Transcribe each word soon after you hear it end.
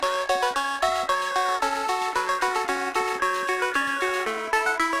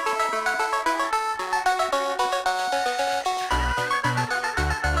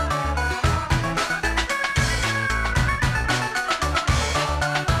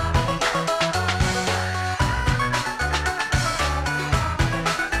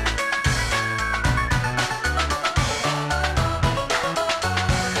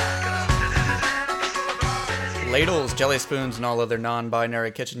Ladles, jelly spoons, and all other non-binary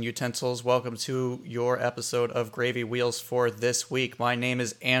kitchen utensils. Welcome to your episode of Gravy Wheels for this week. My name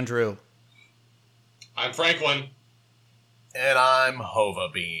is Andrew. I'm Franklin. And I'm Hova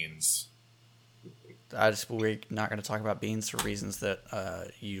Beans. We're not going to talk about beans for reasons that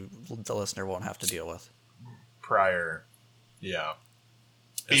the listener, won't have to deal with. Prior, yeah.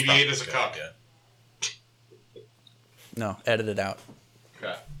 BB-8 is a cuck. No, edit it out.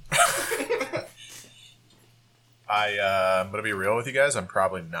 Okay. I'm going to be real with you guys. I'm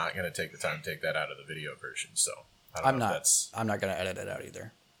probably not going to take the time to take that out of the video version. So I'm not going to edit it out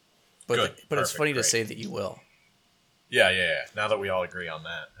either. But Good. But it's Perfect. funny Great. to say that you will. Yeah. Now that we all agree on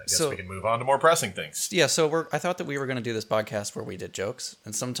that, I guess we can move on to more pressing things. Yeah, so I thought that we were going to do this podcast where we did jokes,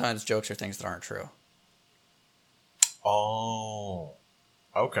 and sometimes jokes are things that aren't true. Oh,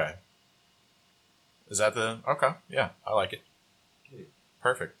 okay. Is that okay? Yeah, I like it.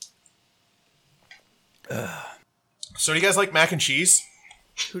 Perfect. So do you guys like mac and cheese?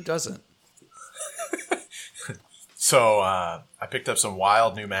 Who doesn't? So I picked up some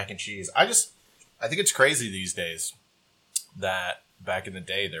wild new mac and cheese. I think it's crazy these days that back in the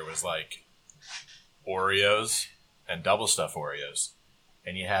day there was like Oreos and double stuff Oreos,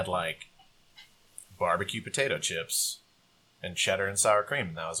 and you had like barbecue potato chips and cheddar and sour cream,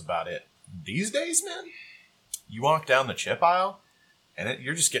 and that was about it. These days, man, you walk down the chip aisle and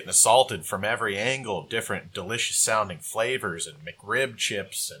you're just getting assaulted from every angle, different delicious sounding flavors and McRib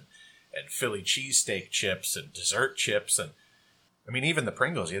chips and Philly cheesesteak chips and dessert chips. And I mean, even the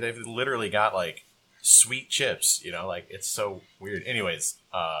Pringles, they've literally got like sweet chips, like it's so weird. Anyways,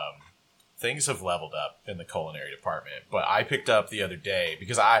 things have leveled up in the culinary department, but I picked up the other day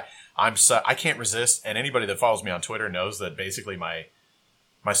because I can't resist. And anybody that follows me on Twitter knows that basically my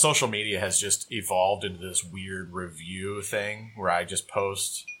social media has just evolved into this weird review thing where I just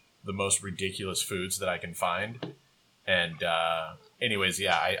post the most ridiculous foods that I can find. And anyways,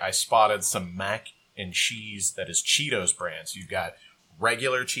 yeah, I spotted some mac and cheese that is Cheetos brand. So you've got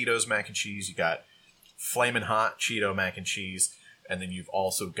regular Cheetos mac and cheese, you got Flamin' Hot Cheeto mac and cheese, and then you've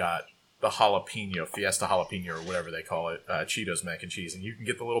also got the jalapeno, Fiesta jalapeno or whatever they call it, Cheetos mac and cheese. And you can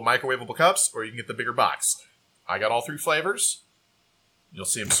get the little microwavable cups or you can get the bigger box. I got all three flavors. You'll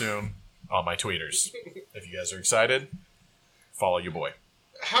see them soon on my tweeters. If you guys are excited, follow your boy.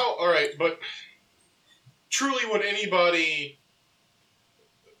 All right, but truly would anybody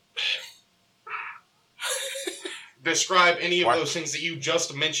describe any of those things that you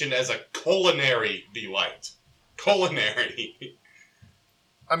just mentioned as a culinary delight? Culinary.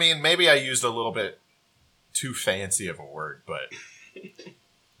 I mean, maybe I used a little bit too fancy of a word, but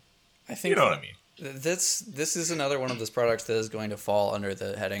I think you know what I mean. This is another one of those products that is going to fall under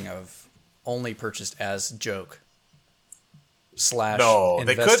the heading of only purchased as joke / No,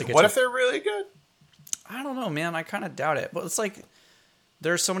 they could. What if they're really good? I don't know, man. I kind of doubt it. But it's like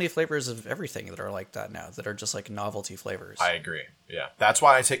there are so many flavors of everything that are like that now that are just like novelty flavors. I agree. Yeah. That's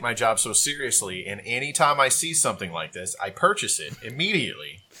why I take my job so seriously. And anytime I see something like this, I purchase it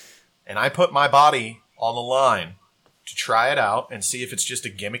immediately. And I put my body on the line to try it out and see if it's just a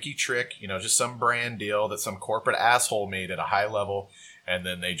gimmicky trick, just some brand deal that some corporate asshole made at a high level. And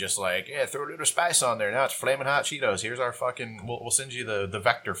then they just like, yeah, throw a little spice on there. Now it's Flamin' Hot Cheetos. Here's our fucking, we'll send you the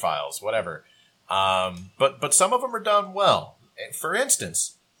vector files, whatever. But some of them are done well. For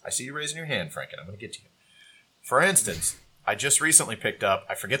instance, I see you raising your hand, Frank, and I'm going to get to you. For instance, I just recently picked up,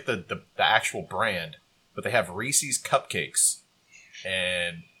 I forget the actual brand, but they have Reese's Cupcakes,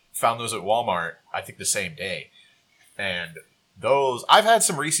 and found those at Walmart, I think the same day. And those, I've had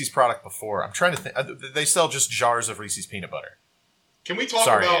some Reese's product before. I'm trying to think, they sell just jars of Reese's peanut butter. Can we talk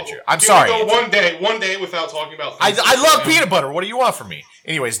sorry, about... Andrew. I'm sorry, Can we go Andrew. one day without talking about... I love peanut butter. What do you want from me?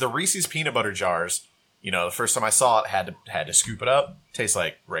 Anyways, the Reese's peanut butter jars, the first time I saw it, had to scoop it up. Tastes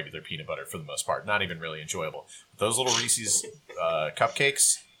like regular peanut butter for the most part. Not even really enjoyable. But those little Reese's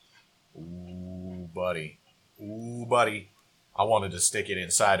cupcakes, ooh, buddy. I wanted to stick it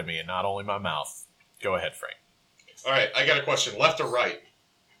inside of me and not only my mouth. Go ahead, Frank. All right, I got a question. Left or right?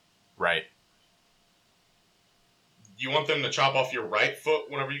 Right. You want them to chop off your right foot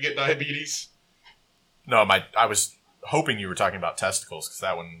whenever you get diabetes? No, I was hoping you were talking about testicles because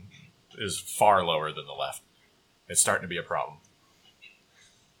that one is far lower than the left. It's starting to be a problem.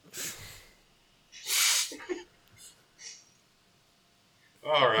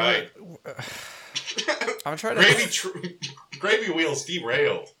 All right. I'm trying to... Gravy wheels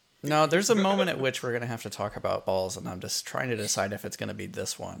derailed. No, there's a moment at which we're going to have to talk about balls, and I'm just trying to decide if it's going to be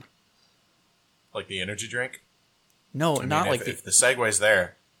this one. Like the energy drink? No, not like if the segue's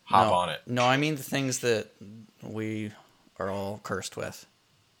there, hop on it. No, I mean the things that we are all cursed with.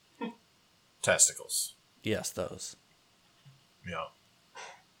 Testicles. Yes, those. Yeah.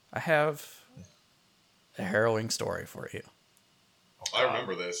 I have a harrowing story for you. I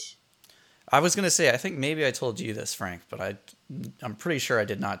remember this. I was going to say, I think maybe I told you this, Frank, but I'm pretty sure I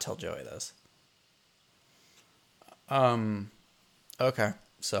did not tell Joey this. Okay.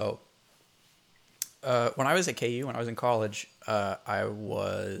 So, when I was at KU, when I was in college, I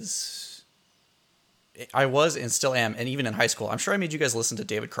was and still am, and even in high school, I'm sure I made you guys listen to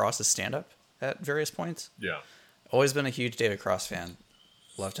David Cross's stand-up at various points. Yeah. Always been a huge David Cross fan.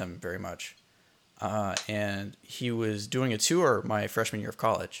 Loved him very much. And he was doing a tour my freshman year of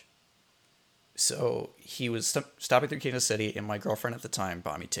college. So he was stopping through Kansas City, and my girlfriend at the time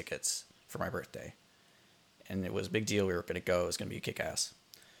bought me tickets for my birthday. And it was a big deal. We were going to go. It was going to be kick-ass.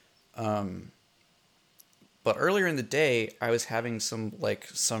 But earlier in the day, I was having some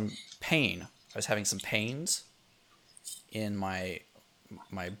pain. I was having some pains in my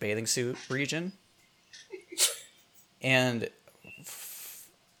bathing suit region. And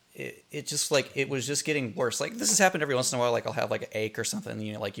it just it was just getting worse. Like, this has happened every once in a while. Like, I'll have like an ache or something,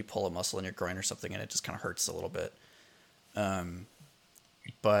 you know, like you pull a muscle in your groin or something and it just kind of hurts a little bit.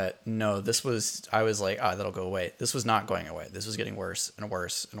 But no, I was like, that'll go away. This was not going away. This was getting worse and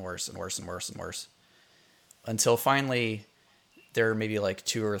worse and worse and worse and worse and worse. Until finally there were maybe like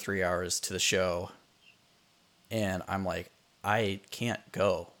 2 or 3 hours to the show. And I'm like, I can't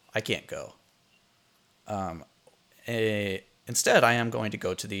go. Instead, I am going to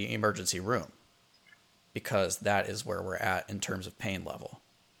go to the emergency room because that is where we're at in terms of pain level.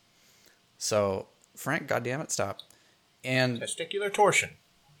 So, Frank, goddammit, stop. And testicular torsion.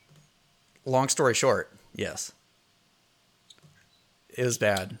 Long story short, yes. It was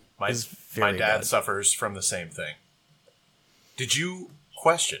bad. My dad suffers from the same thing. Did you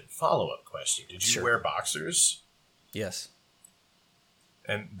follow-up question, did you wear boxers? Yes.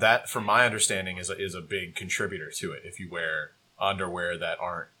 And that, from my understanding, is a big contributor to it. If you wear underwear that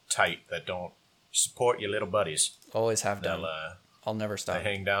aren't tight, that don't support your little buddies. Always have done. I'll never stop. They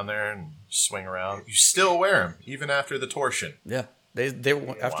hang down there and swing around. You still wear them, even after the torsion. Yeah. They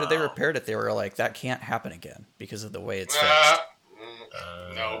after they repaired it, they were like, that can't happen again because of the way it's fixed.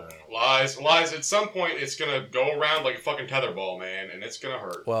 No, lies. At some point, it's gonna go around like a fucking tetherball, man, and it's gonna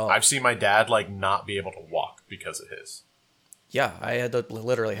hurt. Well, I've seen my dad not be able to walk because of his. Yeah, I had to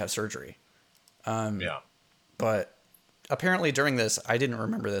literally have surgery. Yeah. But apparently during this, I didn't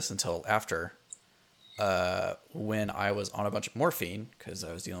remember this until after, when I was on a bunch of morphine because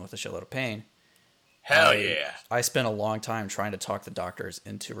I was dealing with a shitload of pain. Hell yeah. I spent a long time trying to talk the doctors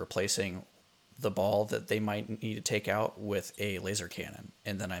into replacing the ball that they might need to take out with a laser cannon.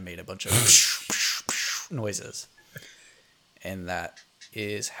 And then I made a bunch of noises. And that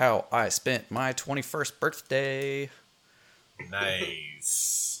is how I spent my 21st birthday.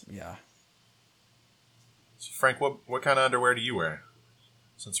 Nice. Yeah. So Frank, what kind of underwear do you wear?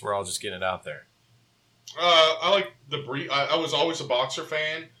 Since we're all just getting it out there. I like the brief. I was always a boxer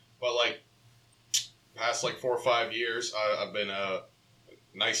fan, but past 4 or 5 years, I've been a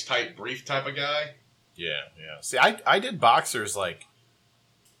nice tight brief type of guy. Yeah. See, I did boxers I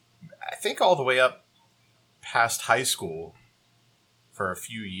think all the way up past high school for a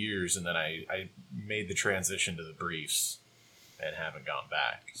few years, and then I made the transition to the briefs and haven't gone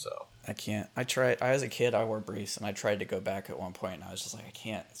back. So I can't. I tried. As a kid, I wore briefs, and I tried to go back at one point, and I was just like, I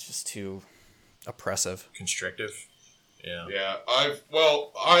can't. It's just too oppressive, constrictive. Yeah. Yeah.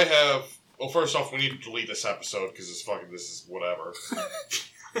 Well, first off, we need to delete this episode because this is whatever.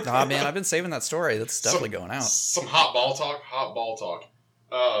 Nah, man, I've been saving that story. That's definitely going out. Some hot ball talk.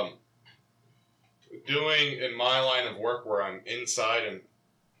 Doing in my line of work where I'm inside and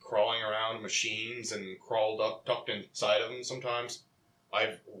crawling around machines and tucked inside of them sometimes,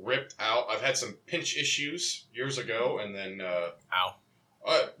 I've ripped out. I've had some pinch issues years ago, and then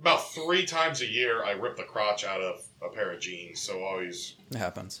about 3 times a year I rip the crotch out of a pair of jeans. So always it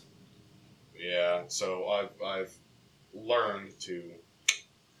happens. Yeah, so I've learned to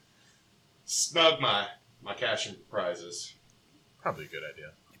snug my cash and prizes. Probably a good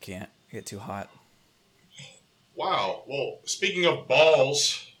idea. I can't get too hot. Wow. Well, speaking of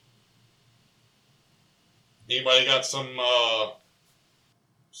balls, anybody got some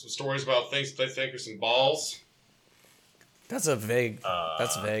stories about things that they think are some balls? That's vague.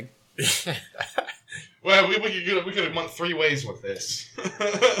 That's vague. Well, we could have went 3 ways with this.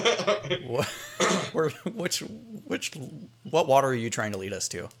 What water are you trying to lead us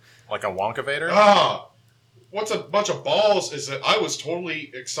to? Like a Wonkavator? What's a bunch of balls is that I was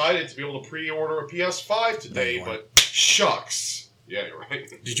totally excited to be able to pre-order a PS5 today, but shucks. Yeah, you're right.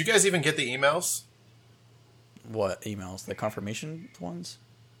 Did you guys even get the emails? What emails? The confirmation ones?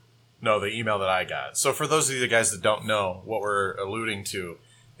 No, the email that I got. So for those of you guys that don't know, what we're alluding to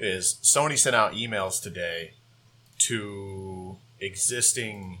is Sony sent out emails today to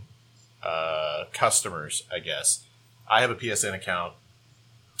existing customers, I guess. I have a PSN account,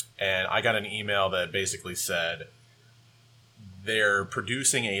 and I got an email that basically said they're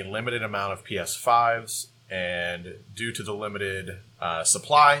producing a limited amount of PS5s, and due to the limited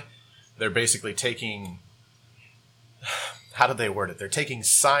supply, they're basically taking... How did they word it? They're taking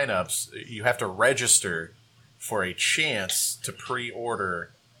sign-ups. You have to register for a chance to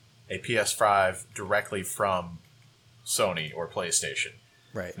pre-order a PS5 directly from Sony or PlayStation.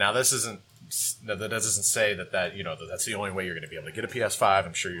 Right. Now, that doesn't say that's the only way you're going to be able to get a PS5.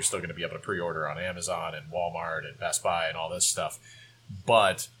 I'm sure you're still going to be able to pre-order on Amazon and Walmart and Best Buy and all this stuff.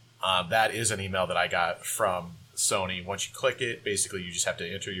 But that is an email that I got from Sony. Once you click it, basically you just have to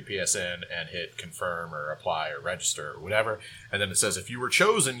enter your PSN and hit confirm or apply or register or whatever. And then it says, if you were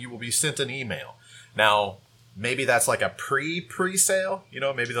chosen, you will be sent an email. Now, maybe that's like a pre-sale.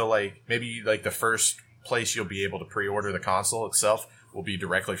 Maybe the first place you'll be able to pre-order the console itself will be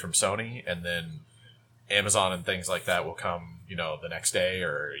directly from Sony, and then Amazon and things like that will come, the next day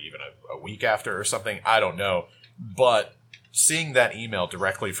or even a week after or something. I don't know. But seeing that email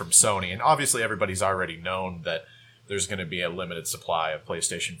directly from Sony, and obviously everybody's already known that there's going to be a limited supply of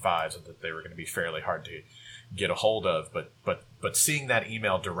PlayStation 5s and that they were going to be fairly hard to get a hold of. But seeing that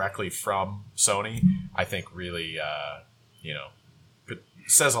email directly from Sony, I think really,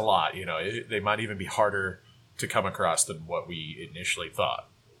 says a lot. They might even be harder to come across than what we initially thought.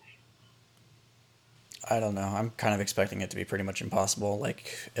 I don't know. I'm kind of expecting it to be pretty much impossible,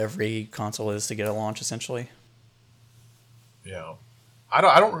 like every console is to get a launch, essentially. Yeah. I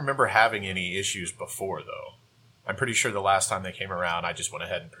don't remember having any issues before, though. I'm pretty sure the last time they came around, I just went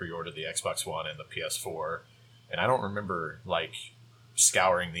ahead and pre-ordered the Xbox One and the PS4, and I don't remember,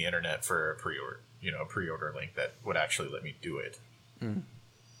 scouring the internet for a pre-order link that would actually let me do it. Mm.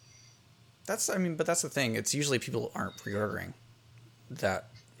 But that's the thing. It's usually people who aren't pre-ordering.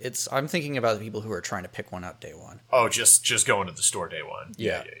 I'm thinking about the people who are trying to pick one up day one. Oh, just going to the store day one.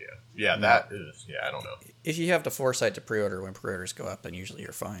 Yeah. Yeah, I don't know. If you have the foresight to pre-order when pre-orders go up, then usually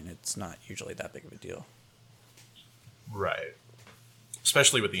you're fine. It's not usually that big of a deal. Right.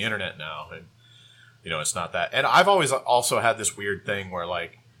 Especially with the internet now. And, it's not that. And I've always also had this weird thing where,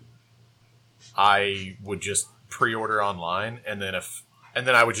 I would just pre-order online, and then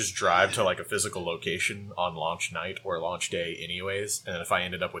I would just drive to a physical location on launch night or launch day anyways. And if I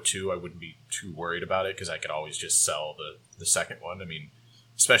ended up with two, I wouldn't be too worried about it because I could always just sell the second one. I mean,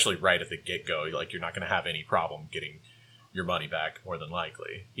 especially right at the get-go, you're not going to have any problem getting your money back more than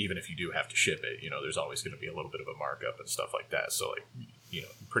likely. Even if you do have to ship it, there's always going to be a little bit of a markup and stuff like that. So you're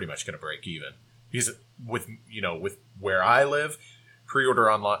pretty much going to break even. Because with where I live,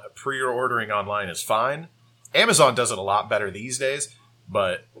 pre-ordering online is fine. Amazon does it a lot better these days.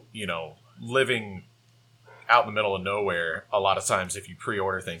 But, living out in the middle of nowhere, a lot of times if you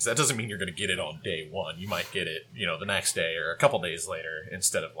pre-order things, that doesn't mean you're going to get it on day one. You might get it, the next day or a couple days later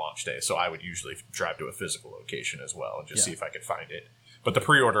instead of launch day. So I would usually drive to a physical location as well and just see if I could find it. But the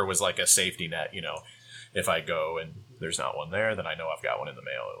pre-order was like a safety net, If I go and there's not one there, then I know I've got one in the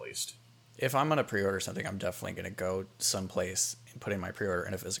mail at least. If I'm going to pre-order something, I'm definitely going to go someplace and put in my pre-order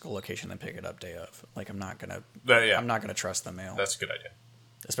in a physical location and pick it up day of. I'm not going to trust the mail. That's a good idea.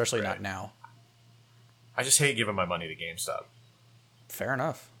 Especially not now. I just hate giving my money to GameStop. Fair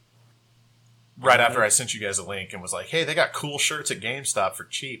enough. Right after I sent you guys a link and was like, hey, they got cool shirts at GameStop for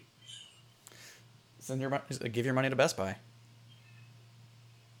cheap. Give your money to Best Buy.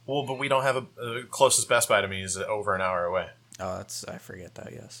 Well, but we don't have the closest Best Buy to me is over an hour away. Oh, I forget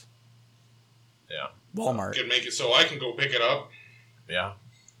that, yes. Yeah. Walmart. Could make it so I can go pick it up. Yeah.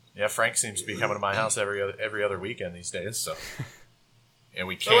 Yeah, Frank seems to be coming to my house every other weekend these days, so... And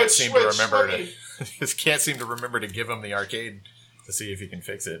we can't seem to remember to give him the arcade to see if he can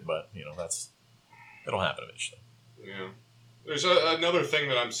fix it, but it'll happen eventually. Yeah. There's another thing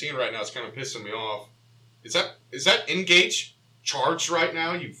that I'm seeing right now. It's kind of pissing me off. Is that Engage charged right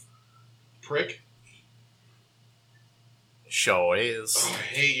now? You prick. Sure is. Oh, I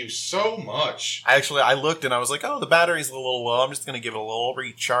hate you so much. Actually, I looked and I was like, oh, the battery's a little low. I'm just going to give it a little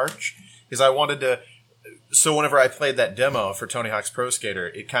recharge because I wanted to. So whenever I played that demo for Tony Hawk's Pro Skater,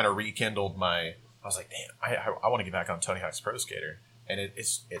 it kind of rekindled my... I was like, damn, I want to get back on Tony Hawk's Pro Skater. And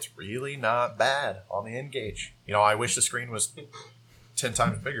it's really not bad on the N-Gage. I wish the screen was 10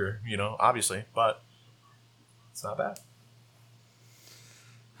 times bigger, obviously. But it's not bad.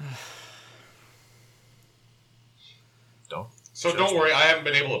 Don't worry, I haven't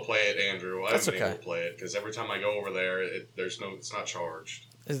been able to play it, Andrew. I That's haven't been okay. able to play it because every time I go over there, it's not charged.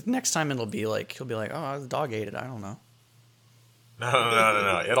 Next time he'll be like, oh, the dog ate it. I don't know.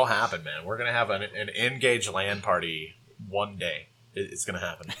 No. It'll happen, man. We're gonna have an N-Gage LAN party one day. It's gonna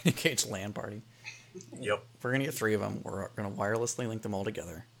happen. N-Gage LAN party. Yep. We're gonna get 3 of them. We're gonna wirelessly link them all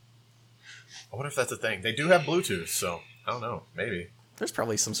together. I wonder if that's a thing. They do have Bluetooth, so I don't know. Maybe. There's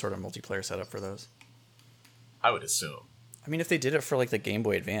probably some sort of multiplayer setup for those. I would assume. I mean, if they did it for like the Game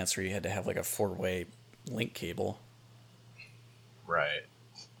Boy Advance, where you had to have like a 4-way link cable. Right.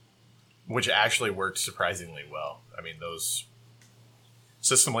 Which actually worked surprisingly well. I mean, those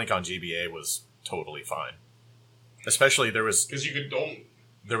System Link on GBA was totally fine. Especially because you could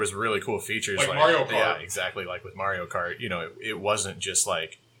there was really cool features like Mario Kart. Yeah, exactly, like with Mario Kart. You know, it wasn't just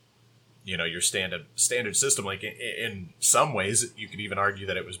like, you know, your standard System Link. In some ways, you could even argue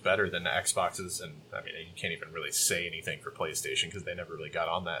that it was better than the Xboxes, and I mean, you can't even really say anything for PlayStation because they never really got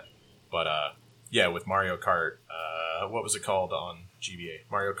on that. But yeah, with Mario Kart, what was it called on GBA?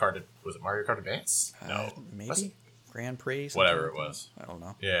 Was it Mario Kart Advance? No, maybe Grand Prix. Whatever it was, I don't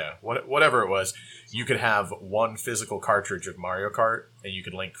know. Yeah, whatever it was, you could have one physical cartridge of Mario Kart, and you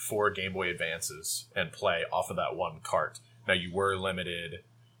could link 4 Game Boy Advances and play off of that one cart. Now you were limited.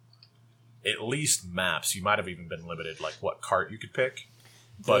 At least maps. You might have even been limited, like what cart you could pick,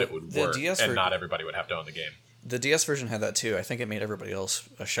 but it would work, and not everybody would have to own the game. The DS version had that too. I think it made everybody else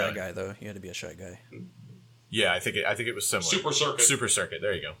a shy guy, though. You had to be a shy guy. Yeah, I think it was similar. Super Circuit.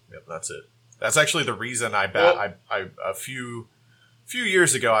 There you go. Yep, that's it. That's actually the reason a few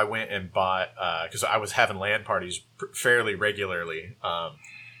years ago I went and bought because I was having LAN parties fairly regularly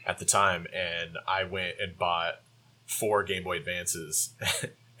at the time, and I went and bought 4 Game Boy Advances.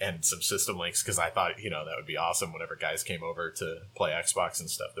 And some System Links because I thought, you know, that would be awesome whenever guys came over to play Xbox and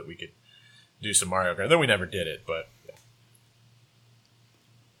stuff that we could do some Mario Kart. Then we never did it, but yeah.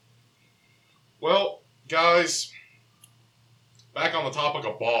 Well, guys, back on the topic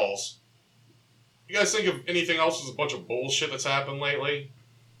of balls. You guys think of anything else as a bunch of bullshit that's happened lately?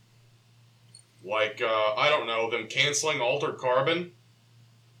 Like, I don't know, them canceling Altered Carbon?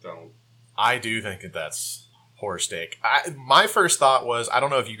 Don't. I do think that's horror steak. My first thought was, I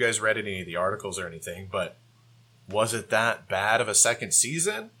don't know if you guys read any of the articles or anything, but was it that bad of a second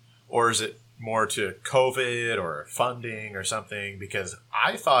season? Or is it more to COVID or funding or something? Because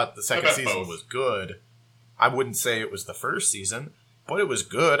I thought the second season was good. I wouldn't say it was the first season, but it was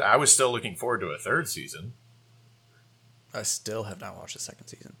good. I was still looking forward to a third season. I still have not watched the second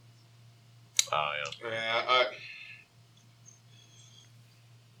season. Oh, yeah. Yeah,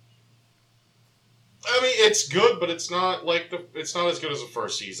 I mean, it's good, but it's not it's not as good as the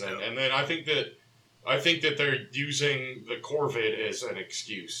first season. And then I think that they're using the Corvid as an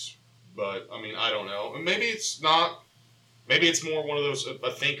excuse. But I mean, I don't know. Maybe it's not. Maybe it's more one of those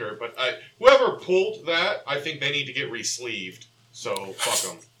a thinker. But whoever pulled that, I think they need to get re-sleeved. So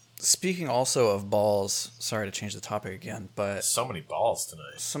fuck them. Speaking also of balls, sorry to change the topic again, but so many balls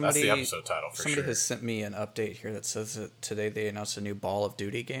tonight. That's the episode title for sure. Somebody has sent me an update here that says that today they announced a new Ball of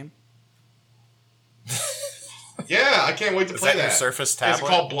Duty game. Yeah, I can't wait to play that. Is that your Surface tablet? Is it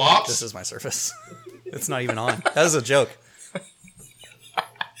called Blops? This is my Surface. It's not even on. That is a joke.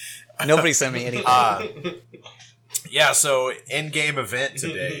 Nobody sent me anything. Yeah, so in-game event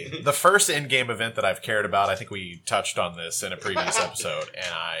today. The first in-game event that I've cared about, I think we touched on this in a previous episode,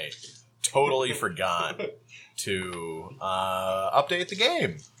 and I totally forgot to update the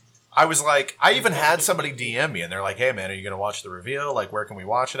game. I was like, I even had somebody DM me, and they're like, hey, man, are you going to watch the reveal? Like, where can we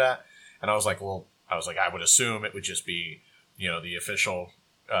watch it at? And I was like, I would assume it would just be, you know, the official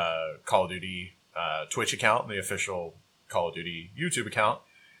Call of Duty Twitch account and the official Call of Duty YouTube account.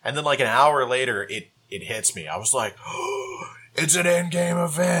 And then like an hour later, it hits me. I was like, oh, it's an in-game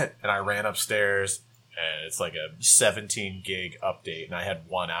event. And I ran upstairs, and it's like a 17 gig update, and I had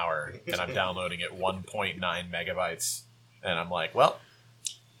 1 hour, and I'm downloading at 1.9 megabytes. And I'm like, well,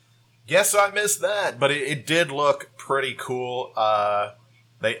 guess I missed that. But it did look pretty cool.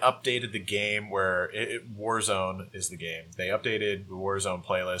 They updated the game where Warzone is the game. They updated the Warzone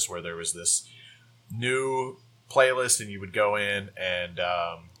playlist where there was this new playlist, and you would go in and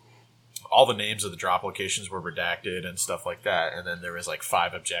all the names of the drop locations were redacted and stuff like that. And then there was like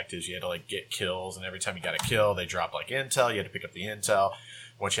 5 objectives. You had to like get kills, and every time you got a kill, they dropped like intel. You had to pick up the intel.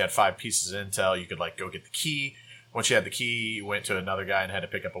 Once you had 5 pieces of intel, you could like go get the key. Once you had the key, you went to another guy and had to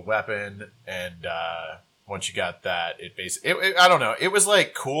pick up a weapon. And once you got that, I don't know. It was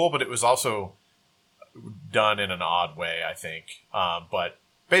like cool, but it was also done in an odd way, I think. But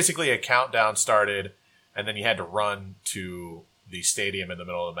basically a countdown started, and then you had to run to the stadium in the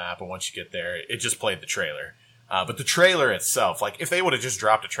middle of the map. And once you get there, it just played the trailer. But the trailer itself, like if they would have just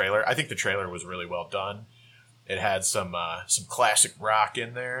dropped a trailer, I think the trailer was really well done. It had some classic rock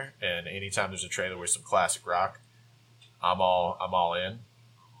in there, and anytime there's a trailer with some classic rock, I'm all in.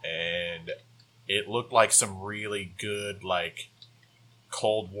 And it looked like some really good like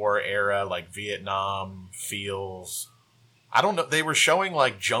Cold War era, like Vietnam feels. I don't know. They were showing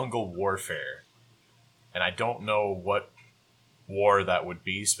like jungle warfare, and I don't know what war that would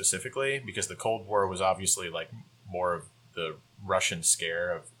be specifically, because the Cold War was obviously like more of the Russian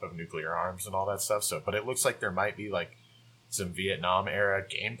scare of nuclear arms and all that stuff. So, but it looks like there might be like some Vietnam era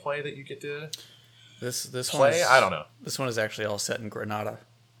gameplay that you get to This play. I don't know. This one is actually all set in Granada.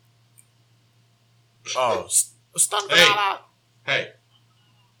 Oh, stun Hey. Granada. Hey,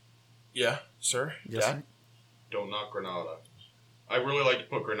 Yeah, sir. Yes, yeah. sir? don't knock Granada. I really like to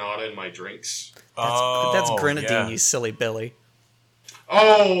put Granada in my drinks. That's grenadine, yeah. you silly Billy.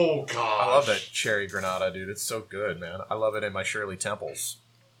 Oh, God. I love that cherry Granada, dude. It's so good, man. I love it in my Shirley Temples.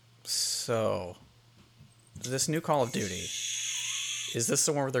 So, this new Call of Duty, is this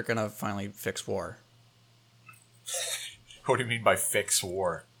the one where they're going to finally fix war? What do you mean by fix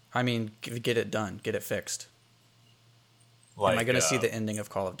war? I mean, get it done. Get it fixed. Like, Am I going to see the ending of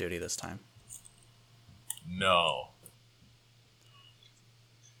Call of Duty this time? No.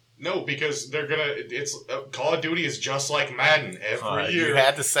 No, because they're gonna. It's Call of Duty is just like Madden every year. You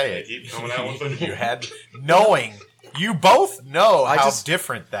had to say They it. keep coming out with a new. You had knowing. You both know I how just-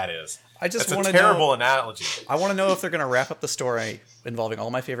 different that is. I just That's want a to terrible know. analogy. I want to know if they're going to wrap up the story involving all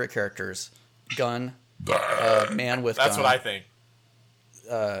my favorite characters: gun, man with That's gun, what I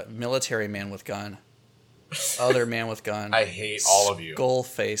think. military man with gun, other man with gun. I hate all of you. Skull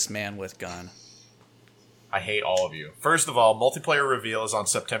face man with gun. I hate all of you. First of all, multiplayer reveal is on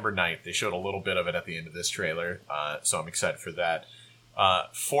September 9th. They showed a little bit of it at the end of this trailer, so I'm excited for that.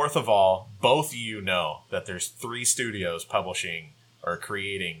 Fourth of all, both of you know that there's 3 studios publishing or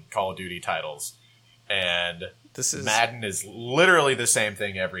creating Call of Duty titles, and This is Madden is literally the same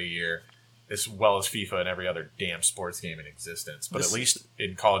thing every year, as well as FIFA and every other damn sports game in existence. But This- at least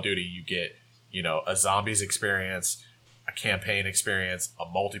in Call of Duty, you get, a zombies experience, a campaign experience, a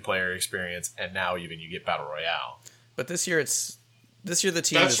multiplayer experience, and now even you get Battle Royale. But this year the team That's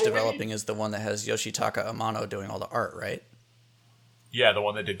that's what we developing is the one that has Yoshitaka Amano doing all the art, right? Yeah, the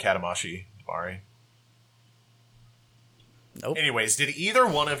one that did Katamashi Mari. Nope. Anyways, did either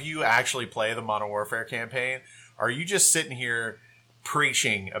one of you actually play the Modern Warfare campaign? Or are you just sitting here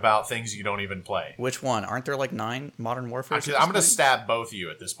preaching about things you don't even play? Which one? Aren't there like 9 Modern Warfare? I'm going to stab both of you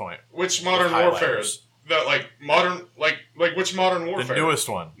at this point. Which Modern With Warfare? highlighters. That like which Modern Warfare? The newest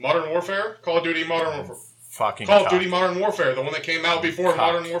one. Modern Warfare? Call of Duty Modern Warfare. Fucking Call of cock. Duty Modern Warfare, the one that came out before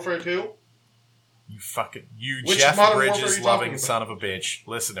Cock. Modern Warfare 2? You Which Jeff Modern Warfare are Bridges you loving talking son of a bitch.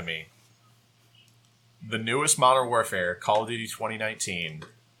 Listen to me. The newest Modern Warfare, Call of Duty 2019,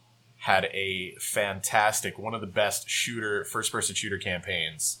 had a fantastic, one of the best first-person shooter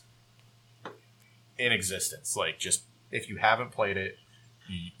campaigns in existence. Like, just, if you haven't played it,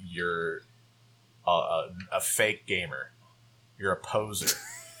 you're a fake gamer. You're a poser.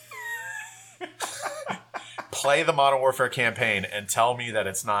 Play the Modern Warfare campaign and tell me that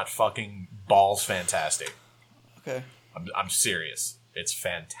it's not fucking balls fantastic. Okay. I'm serious. It's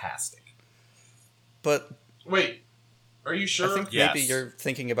fantastic. But Wait, are you sure? I think Yes. maybe you're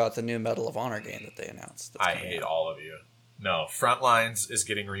thinking about the new Medal of Honor game that they announced. that's I coming hate out. all of you. No, Frontlines is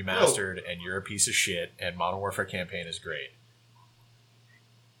getting remastered, and you're a piece of shit, and Modern Warfare campaign is great.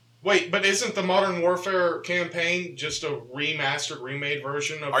 Wait, but isn't the Modern Warfare campaign just a remastered, remade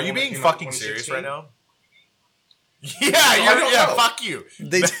version of? Are the you one that being came out in fucking serious 2016? right now? I don't know. Fuck you.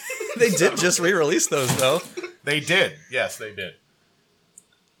 They they did just re-release those though. They did. Yes, they did.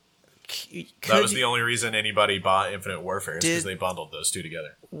 Could That was you- the only reason anybody bought Infinite Warfare, because Did- they bundled those two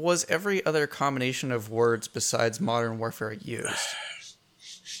together. Was every other combination of words besides Modern Warfare used?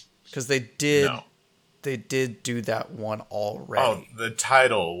 Because they did No. do that one already. Oh, the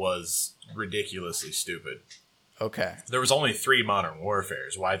title was ridiculously stupid. Okay. There was only 3 Modern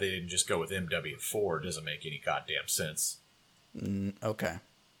Warfares. Why they didn't just go with MW4 doesn't make any goddamn sense. Okay.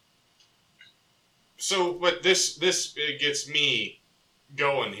 So, but this it gets me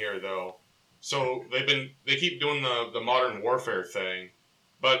going here though. So they keep doing the Modern Warfare thing,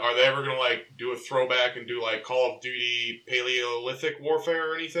 but are they ever gonna like do a throwback and do like Call of Duty Paleolithic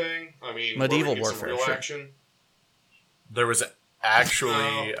Warfare or anything? I mean, where we Medieval get some warfare, real sure. action. There was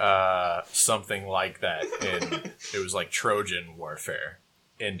actually something like that in it was like Trojan Warfare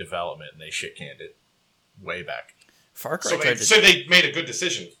in development, and they shit canned it way back. Far Cry So tried they made a good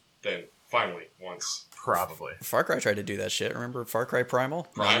decision then. Finally, once. Probably. to do that shit. Remember Far Cry Primal?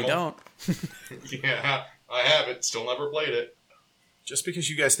 No, you Primal? don't. Yeah, I have it. Still never played it. Just because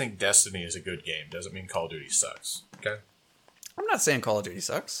you guys think Destiny is a good game doesn't mean Call of Duty sucks. Okay. I'm not saying Call of Duty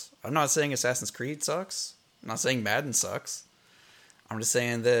sucks. I'm not saying Assassin's Creed sucks. I'm not saying Madden sucks. I'm just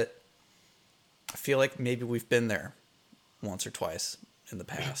saying that I feel like maybe we've been there once or twice in the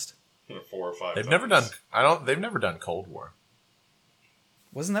past. 4 or 5 They've times. never done. They've never done Cold War.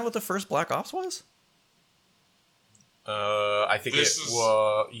 Wasn't that what the first Black Ops was? I think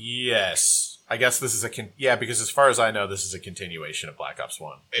yes. I guess this is because as far as I know, this is a continuation of Black Ops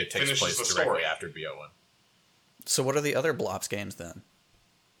 1. It takes finishes place the directly story. after BO1. So what are the other Blops games then?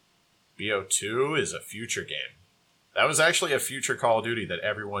 BO2 is a future game. That was actually a future Call of Duty that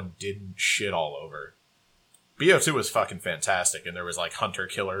everyone didn't shit all over. BO2 was fucking fantastic, and there was like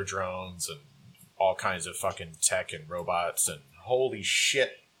hunter-killer drones and all kinds of fucking tech and robots, and holy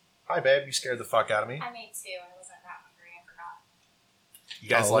shit. Hi, babe. You scared the fuck out of me. I made 2. I wasn't that hungry. I forgot. You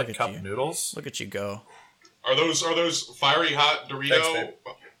guys Oh, look like at cup you. noodles? Look at you go. Are those fiery hot Dorito Thanks,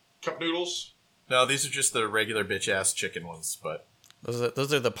 cup noodles? No, these are just the regular bitch-ass chicken ones, but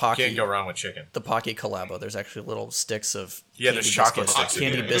Those are the Pocky. can't go wrong with chicken. The Pocky collabo. There's actually little sticks of Yeah, there's chocolate biscuit, sticks in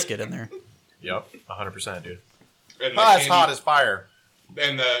candy there. biscuit in there. Yep, 100%, dude. And the Ah, it's candy- hot as fire.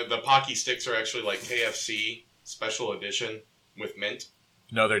 And the Pocky sticks are actually like KFC special edition with mint.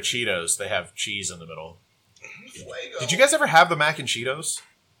 No, they're Cheetos. They have cheese in the middle. Did you guys ever have the mac and Cheetos?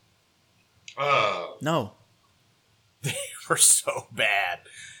 No. They were so bad.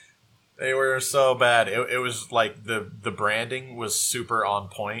 They were so bad. It was like the branding was super on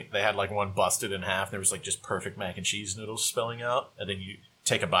point. They had like one busted in half. There was like just perfect mac and cheese noodles spilling out. And then you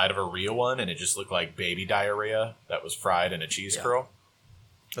take a bite of a real one and it just looked like baby diarrhea that was fried in a cheese Yeah. curl.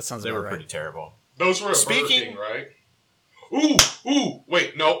 That sounds They about were right. pretty terrible. Those were a Burger King, right? Ooh,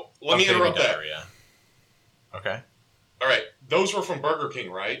 wait, no. Let me Baby interrupt that. diarrhea. Okay. All right, those were from Burger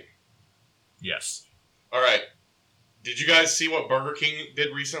King, right? Yes. All right. Did you guys see what Burger King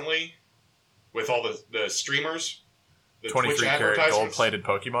did recently with all the streamers? The 23 karat gold plated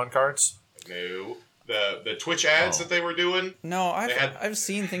Pokemon cards. No. The Twitch ads Oh. that they were doing. No, They had- I've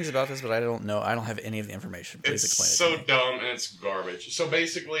seen things about this, but I don't know. I don't have any of the information. Please It's explain it so to me. dumb and it's garbage. So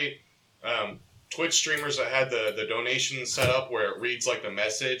basically, Twitch streamers that had the donation set up where it reads like the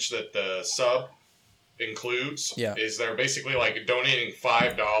message that the sub includes Yeah. is they're basically like donating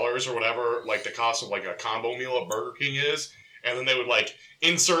 $5 or whatever like the cost of like a combo meal at Burger King is, and then they would like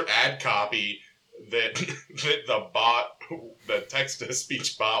insert ad copy that that the text to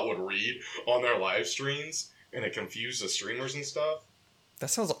speech bot would read on their live streams, and it confused the streamers and stuff. That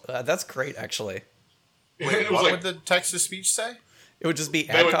sounds that's great actually. And Wait, it was what like, would the text to speech say? It would just be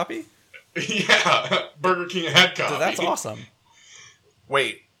They ad would- copy. yeah, Burger King ad copy. That's awesome.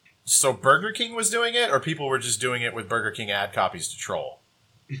 Wait, so Burger King was doing it, or people were just doing it with Burger King ad copies to troll?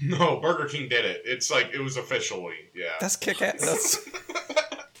 No, Burger King did it. It's like, it was officially, yeah. That's kick ass. That's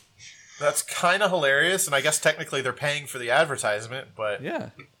That's kind of hilarious, and I guess technically they're paying for the advertisement, but yeah.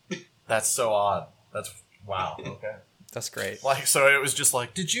 that's so odd. That's wow. Okay. That's great. Like, so it was just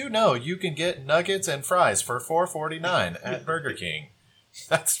like, did you know you can get nuggets and fries for $4.49 at Burger King?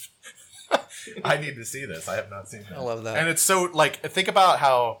 That's. I need to see this. I have not seen that. I love that. And it's so like, think about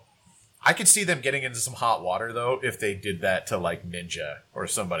how I could see them getting into some hot water though if they did that to like Ninja or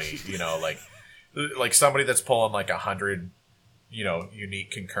somebody, you know, like somebody that's pulling like 100, you know,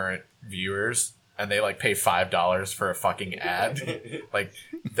 unique concurrent viewers. And they like pay $5 for a fucking ad, like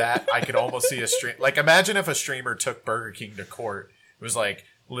that. I could almost see a stream. Like, imagine if a streamer took Burger King to court. It was like,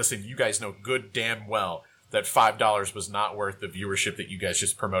 listen, you guys know good damn well that $5 was not worth the viewership that you guys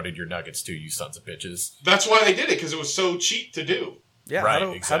just promoted your nuggets to, you sons of bitches. That's why they did it, because it was so cheap to do. Yeah. Right, how do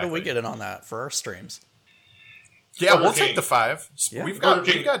we exactly. get in on that for our streams? Yeah, Burger we'll King. take the $5. Yeah. We've Burger got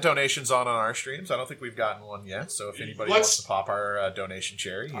King. donations on our streams. I don't think we've gotten one yet. So if anybody Let's- wants to pop our donation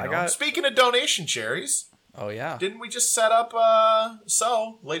cherry, you I know. got- Speaking of donation cherries. Oh yeah. Didn't we just set up,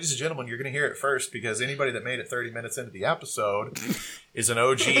 so, ladies and gentlemen, you're going to hear it first because anybody that made it 30 minutes into the episode is an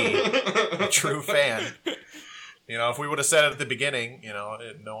OG, a true fan. You know, if we would have said it at the beginning, you know,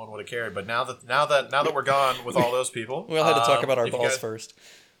 no one would have cared. But now that we're gone with all those people, We all had to talk about our if you balls guys- first.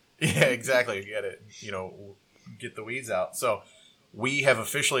 Yeah, exactly. Get it. You know, get the weeds out. So we have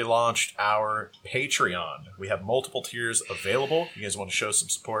officially launched our Patreon. We have multiple tiers available. If you guys want to show some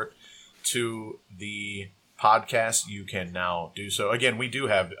support to the podcast, you can now do so. Again, we do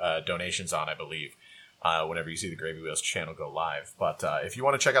have donations on, I believe, whenever you see the Gravy Wheels channel go live. But if you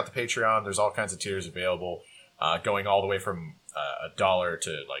want to check out the Patreon, there's all kinds of tiers available, going all the way from $1 to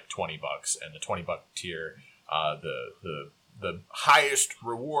like $20, and the $20 tier, the highest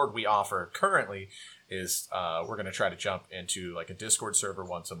reward we offer currently is we're going to try to jump into like a Discord server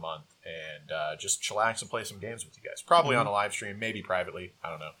once a month and just chillax and play some games with you guys. Probably on a live stream, maybe privately. I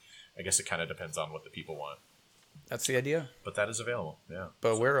don't know. I guess it kind of depends on what the people want. That's the idea. But that is available, yeah.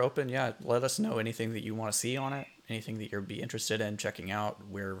 But we're open, yeah. Let us know anything that you want to see on it, anything that you'd be interested in checking out.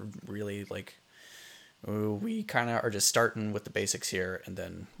 We're really like, we kind of are just starting with the basics here, and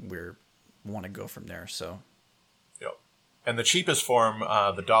then want to go from there. So, yep. And the cheapest form,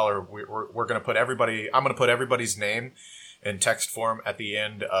 the $1, we're going to put everybody. I'm going to put everybody's name in text form at the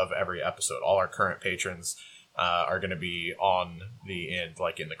end of every episode. All our current patrons are going to be on the end,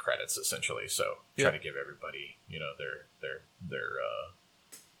 like in the credits, essentially. So try to give everybody,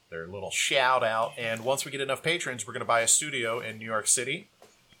 their little shout out. And once we get enough patrons, we're going to buy a studio in New York City.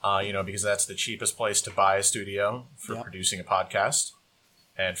 Because that's the cheapest place to buy a studio for producing a podcast.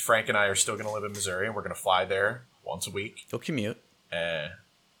 And Frank and I are still going to live in Missouri, and we're going to fly there once a week. You'll commute.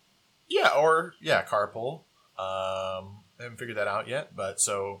 Carpool. I haven't figured that out yet, but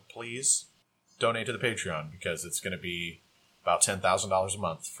so please donate to the Patreon because it's going to be about $10,000 a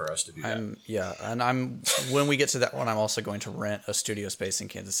month for us to do that. When we get to that one, I'm also going to rent a studio space in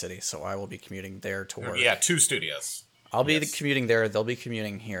Kansas City, so I will be commuting there to work. Yeah, 2 studios. I'll be commuting there. They'll be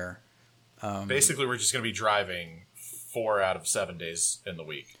commuting here. Basically, we're just going to be driving 4 out of 7 days in the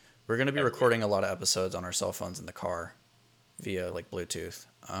week. We're going to be recording a lot of episodes on our cell phones in the car via like Bluetooth.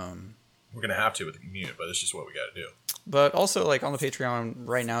 We're going to have to with the commute, but it's just what we got to do. But also, like on the Patreon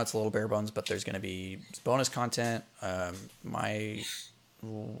right now, it's a little bare bones, but there's going to be bonus content.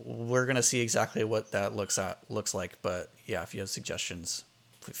 We're going to see exactly what that looks like. But yeah, if you have suggestions,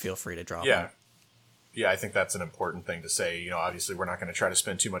 feel free to drop them. Yeah, I think that's an important thing to say. Obviously, we're not going to try to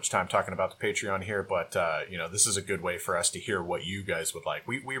spend too much time talking about the Patreon here, but, this is a good way for us to hear what you guys would like.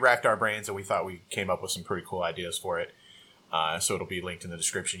 We racked our brains, and we thought we came up with some pretty cool ideas for it. So it'll be linked in the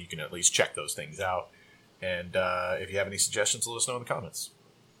description. You can at least check those things out. And if you have any suggestions, let us know in the comments.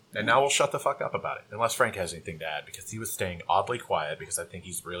 And now we'll shut the fuck up about it, unless Frank has anything to add, because he was staying oddly quiet, because I think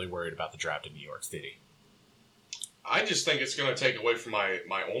he's really worried about the draft in New York City. I just think it's going to take away from my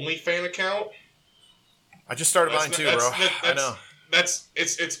OnlyFans account. I just started mine too, bro. I know. It's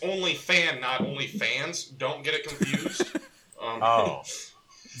OnlyFan, not OnlyFans. Don't get it confused.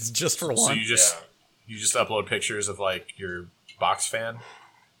 It's just for one. So you just upload pictures of like your box fan?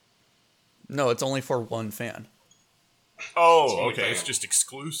 No, it's only for one fan. Oh, okay. It's just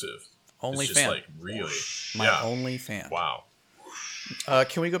exclusive. Only it's fan. Just like really. My only fan. Wow.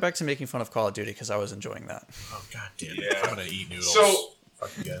 Can we go back to making fun of Call of Duty because I was enjoying that? Oh god damn it! I'm gonna eat noodles. So.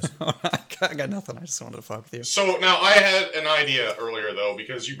 Fuck you guys. I got nothing. I just wanted to fuck with you. So now I had an idea earlier though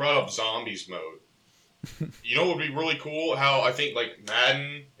because you brought up zombies mode. You know what would be really cool? How I think like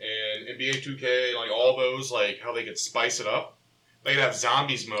Madden and NBA 2K, like all those, like how they could spice it up. They could have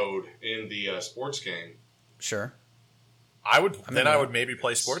zombies mode in the sports game. Sure. I would maybe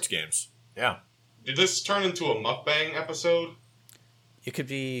play sports games. Yeah. Did this turn into a mukbang episode? It could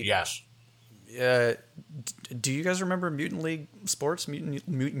be. Yes. Do you guys remember Mutant League sports?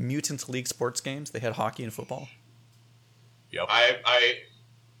 Mutant League sports games? They had hockey and football. Yep.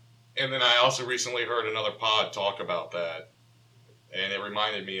 And then I also recently heard another pod talk about that, and it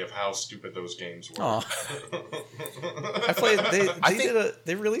reminded me of how stupid those games were. I played.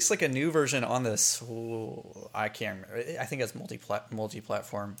 They released like a new version on this. I can't remember. I think it's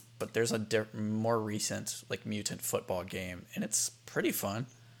multi-platform, but there's a more recent like mutant football game, and it's pretty fun.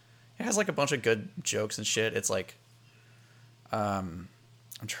 It has like a bunch of good jokes and shit. It's like, I'm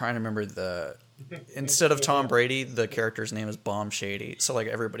trying to remember instead of Tom Brady, the character's name is Bomb Shady. So like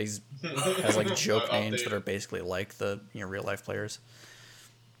everybody's has like joke names that are basically like the real life players.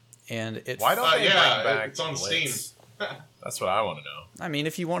 And why don't they bring back it's on Blitz? Steam. That's what I want to know. I mean,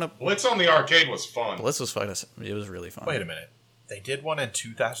 if you want to, Blitz on the arcade was fun. Blitz was fun. It was really fun. Wait a minute, they did one in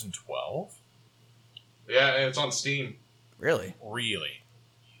 2012. Yeah, and it's on Steam. Really? Really?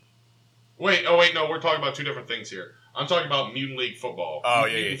 Wait, no, we're talking about two different things here. I'm talking about Mutant League Football. Oh,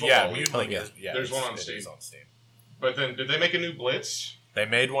 Mutant Mutant League is. Yeah, there's one on Steam. But then, did they make a new Blitz? They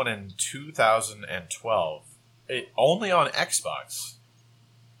made one in 2012. Only on Xbox.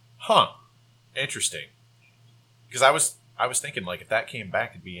 Huh. Interesting. Because I was thinking, like, if that came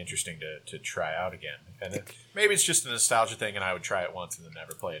back, it'd be interesting to try out again. And then, maybe it's just a nostalgia thing, and I would try it once and then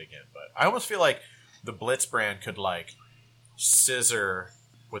never play it again. But I almost feel like the Blitz brand could, like, scissor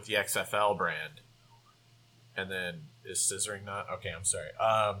with the XFL brand, and then is scissoring not okay? I'm sorry.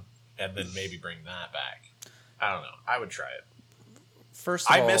 And then maybe bring that back. I don't know. I would try it. First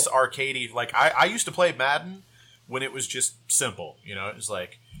of all, I miss arcadey. Like I used to play Madden when it was just simple. It was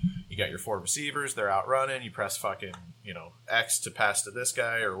like you got your 4 receivers, they're out running. You press fucking X to pass to this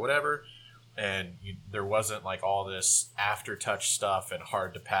guy or whatever. and there wasn't like all this after-touch stuff and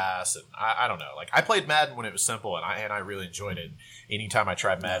hard to pass, and I don't know. Like I played Madden when it was simple, and I really enjoyed it. Anytime I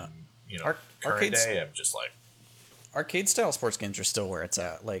tried Madden, current Arcades- day, I'm just like, Arcade style sports games are still where it's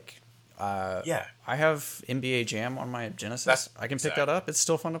at. Like, yeah. I have NBA Jam on my Genesis. That's- I can pick that up. It's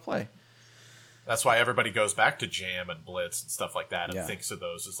still fun to play. That's why everybody goes back to Jam and Blitz and stuff like that, and Yeah. thinks of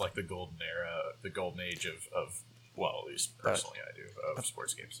those as like the golden era, the golden age of well, at least personally I do, of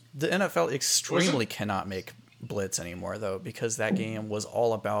sports games. The NFL extremely cannot make Blitz anymore, though, because that game was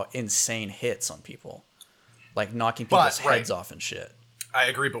all about insane hits on people, like knocking people's heads off and shit. I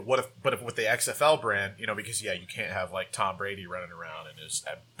agree, but what if with the XFL brand, because you can't have like Tom Brady running around and his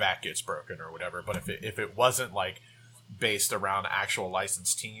back gets broken or whatever. But if it wasn't like based around actual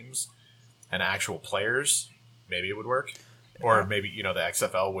licensed teams and actual players, maybe it would work. Or maybe the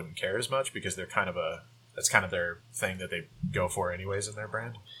XFL wouldn't care as much because they're that's kind of their thing that they go for anyways in their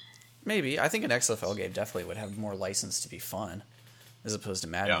brand. Maybe. I think an XFL game definitely would have more license to be fun, as opposed to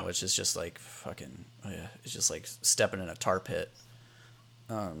Madden, which is just like fucking. It's just like stepping in a tar pit.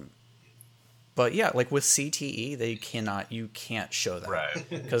 But yeah, like with CTE, you can't show that, right?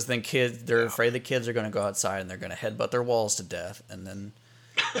 Because then they're afraid the kids are going to go outside and they're going to headbutt their walls to death, and then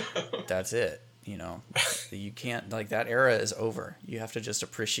that's it. You can't, like, that era is over. You have to just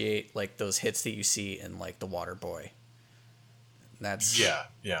appreciate like those hits that you see in like The Water Boy. That's yeah.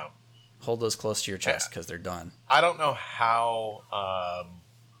 Hold those close to your chest because they're done. I don't know how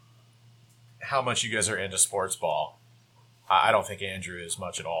much you guys are into sports ball. I don't think Andrew is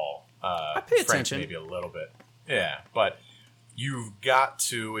much at all. I pay Frank attention, maybe a little bit. Yeah, but you've got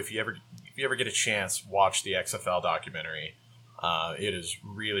to, if you ever get a chance, watch the XFL documentary. It is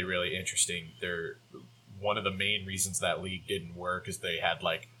really, really interesting. One of the main reasons that league didn't work is they had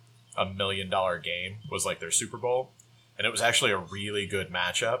like $1 million game was like their Super Bowl, and it was actually a really good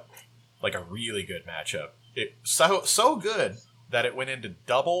matchup, like a really good matchup. It so good that it went into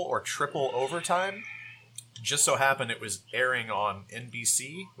double or triple overtime. Just so happened it was airing on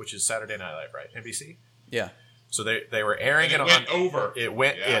NBC, which is Saturday Night Live, right? NBC. Yeah. So they were airing it on. It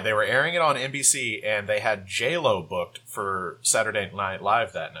went. Yeah, they were airing it on NBC, and they had J-Lo booked for Saturday Night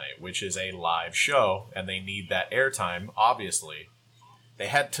Live that night, which is a live show, and they need that airtime. Obviously, they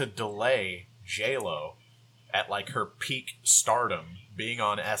had to delay J-Lo at like her peak stardom, being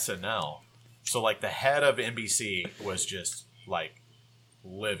on SNL. So like the head of NBC was just like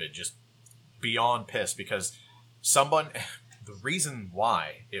livid, just beyond pissed because the reason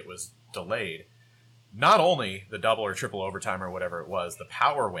why it was delayed. Not only the double or triple overtime or whatever it was, the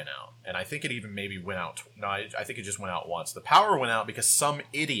power went out. And I think it even maybe went out. No, I think it just went out once. The power went out because some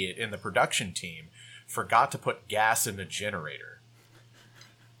idiot in the production team forgot to put gas in the generator.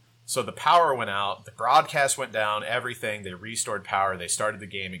 So the power went out. The broadcast went down. Everything. They restored power. They started the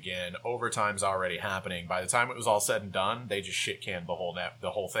game again. Overtime's already happening. By the time it was all said and done, they just shit canned the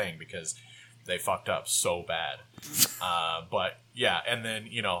whole thing because they fucked up so bad. But yeah, and then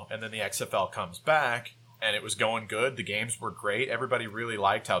the XFL comes back and it was going good. The games were great. Everybody really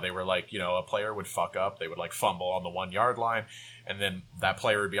liked how they were like, a player would fuck up. They would like fumble on the 1 yard line, and then that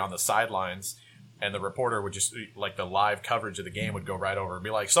player would be on the sidelines, and the reporter would just like the live coverage of the game would go right over and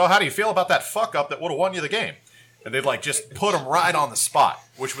be like, "So how do you feel about that fuck up that would have won you the game?" And they'd like just put him right on the spot,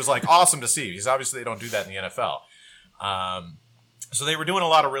 which was like awesome to see because obviously they don't do that in the NFL. So they were doing a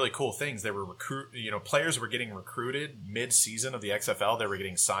lot of really cool things. They were players were getting recruited mid-season of the XFL. They were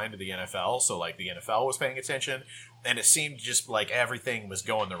getting signed to the NFL. So like the NFL was paying attention, and it seemed just like everything was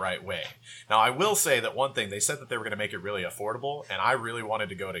going the right way. Now I will say that one thing, they said that they were going to make it really affordable, and I really wanted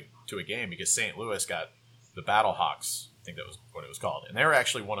to go to a game because St. Louis got the Battlehawks. I think that was what it was called, and they were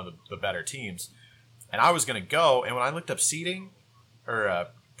actually one of the better teams. And I was going to go, and when I looked up seating or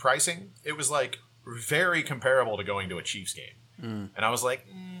pricing, it was like very comparable to going to a Chiefs game. And I was like,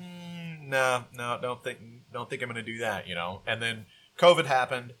 no, don't think I'm going to do that, And then COVID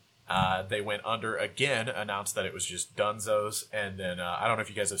happened. They went under again, announced that it was just dunzos. And then I don't know if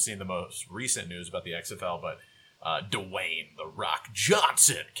you guys have seen the most recent news about the XFL, but Dwayne "The Rock"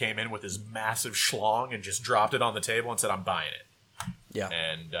 Johnson came in with his massive schlong and just dropped it on the table and said, "I'm buying it." Yeah.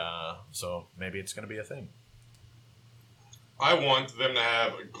 And so maybe it's going to be a thing. I want them to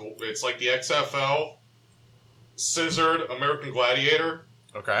have it's like the XFL scissored American Gladiator.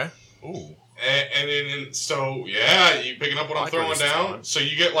 Okay. Ooh. And then so yeah, you picking up what I'm throwing down. So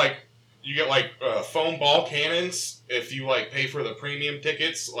you get like foam ball cannons if you like pay for the premium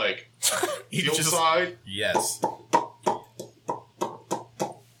tickets, like field side. Yes.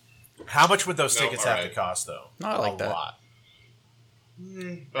 How much would those tickets have to cost though? Not like that. A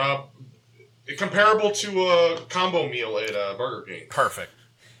lot. Comparable to a combo meal at Burger King. Perfect.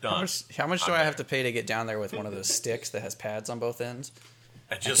 Done. How much do I'm I have there. to pay to get down there with one of those sticks that has pads on both ends?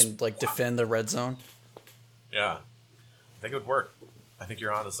 I I just can like defend the red zone. Yeah. I think it would work. I think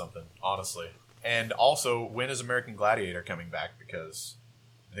you're onto something, honestly. And also, when is American Gladiator coming back? Because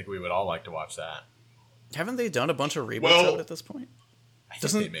I think we would all like to watch that. Haven't they done a bunch of reboots Well, of it at this point? I think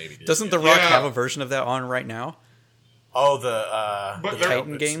Doesn't they maybe did. doesn't yeah. The Rock Yeah. have a version of that on right now? Oh, But The they're-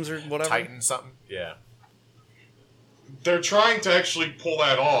 Titan it's games or whatever. Titan something? Yeah. They're trying to actually pull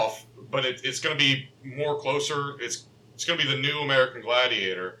that off, but it's going to be more closer. It's going to be the new American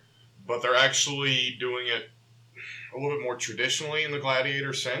Gladiator, but they're actually doing it a little bit more traditionally in the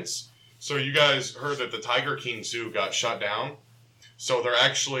Gladiator sense. So you guys heard that the Tiger King Zoo got shut down. So they're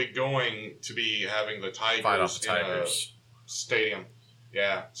actually going to be having the Fight off tigers the in a Tigers. stadium.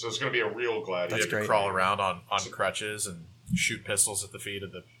 Yeah, so it's going to be a real You Gladiator. That's have to great. crawl around on crutches and shoot pistols at the feet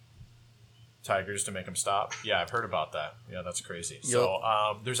of the tigers to make them stop. Yeah, I've heard about that. Yeah, that's crazy. So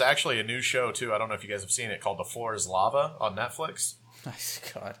there's actually a new show, too. I don't know if you guys have seen it, called The Floor is Lava on Netflix. Nice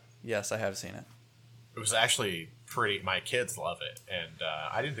God. Yes, I have seen it. It was actually pretty. My kids love it, and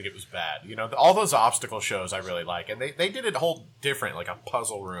I didn't think it was bad. You know, all those obstacle shows I really like, and they did it whole different, like a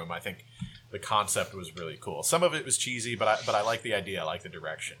puzzle room. I think the concept was really cool. Some of it was cheesy, but I like the idea. I like the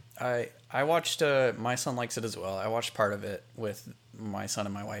direction. I watched. My son likes it as well. I watched part of it with my son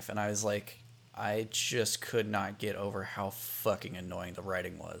and my wife, and I was like, I just could not get over how fucking annoying the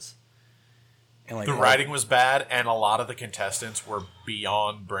writing was. And like The writing was bad, and a lot of the contestants were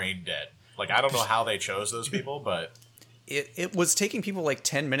beyond brain dead. Like, I don't know how they chose those people, but it was taking people like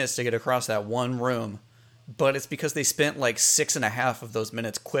 10 minutes to get across that one room, but it's because they spent like 6.5 of those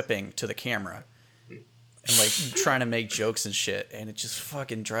minutes quipping to the camera and like trying to make jokes and shit, and it just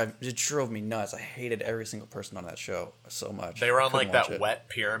fucking drove me nuts. I hated every single person on that show so much. they were on I couldn't like that watch it. wet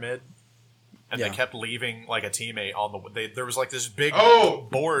pyramid, and Yeah. they kept leaving like a teammate on there was like this big Oh!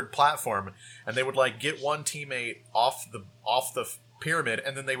 board platform, and they would like get one teammate off the pyramid,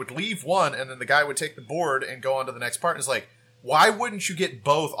 and then they would leave one, and then the guy would take the board and go on to the next part. And it's like, why wouldn't you get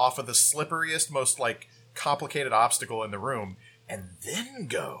both off of the slipperiest, most like complicated obstacle in the room, and then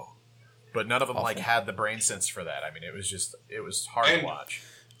go? But none of them like had the brain sense for that. I mean, it was hard to And- watch.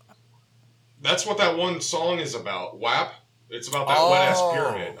 That's what that one song is about. WAP. It's about that Oh, wet ass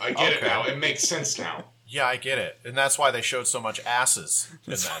pyramid. I get it okay. now. It makes sense now. Yeah, I get it, and that's why they showed so much asses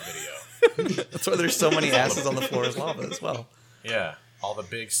in that video. That's why there's so many asses on the floor as lava as well. Yeah, all the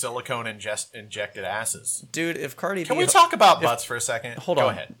big silicone injected asses. Dude, if Cardi Can B we talk about butts for a second? Hold Go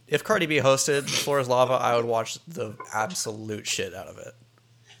on. ahead. If Cardi B hosted The Floor is Lava, I would watch the absolute shit out of it.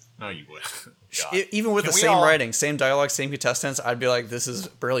 No, you would. God. Even with Can the we same all- writing, same dialogue, same contestants, I'd be like, this is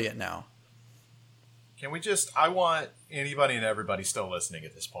brilliant now. Can we just? I want anybody and everybody still listening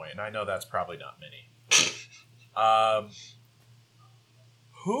at this point, and I know that's probably not many.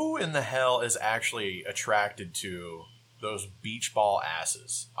 Who in the hell is actually attracted to those beach ball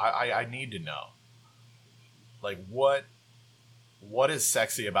asses? I need to know. Like, what is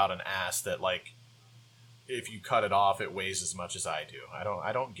sexy about an ass that, like, if you cut it off, it weighs as much as I do?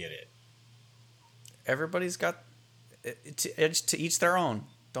 I don't get it. Everybody's got it's to each their own.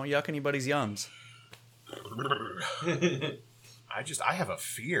 Don't yuck anybody's yums. I have a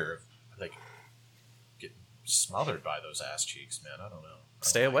fear of, like, getting smothered by those ass cheeks, man. I don't know. I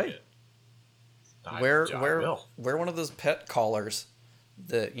Stay don't like away. it. I will. Wear one of those pet collars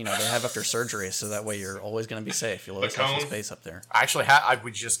that they have after surgery, so that way you're always going to be safe. You'll always have some cone? space up there. I actually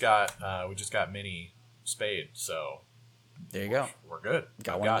we just got Minnie spayed, so There you go. we're good.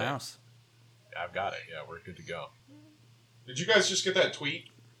 Got I've one in the it. house. I've got it. Yeah, we're good to go. Did you guys just get that tweet?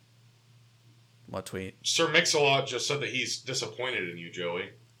 What tweet? Sir Mix-a-Lot just said that he's disappointed in you,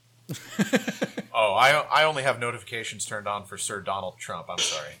 Joey. Oh, I only have notifications turned on for Sir Donald Trump. I'm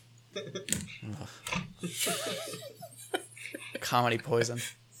sorry. Comedy poison.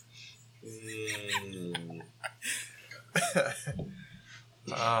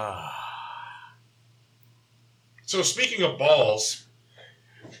 So speaking of balls,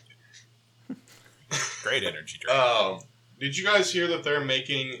 Great energy drink. did you guys hear that they're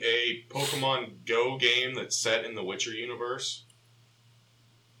making a Pokemon Go game that's set in the Witcher universe?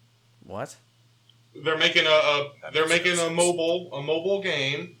 What? They're making a mobile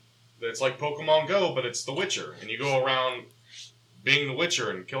game that's like Pokemon Go, but it's The Witcher, and you go around being the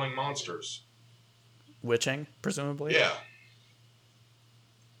Witcher and killing monsters. Witching, presumably? Yeah.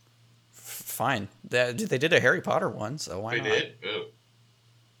 Fine. They did a Harry Potter one, so why They not? did? Ew.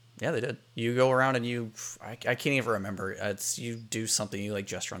 Yeah, they did. You go around and I can't even remember. You do something, you like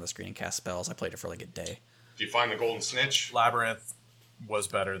gesture on the screen and cast spells. I played it for like a day. Do you find the Golden Snitch? Labyrinth was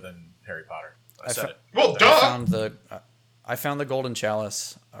better than Harry Potter. I said it. Well, I duh! found I found the Golden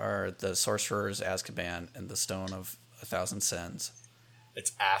Chalice, or the Sorcerer's Azkaban, and the Stone of 1,000 Sins.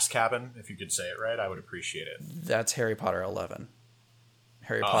 It's Azkaban, if you could say it right. I would appreciate it. That's Harry Potter 11.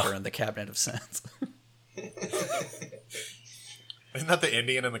 Harry Potter and the Cabinet of Sins. Isn't that the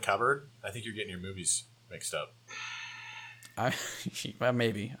Indian in the cupboard? I think you're getting your movies mixed up. Well,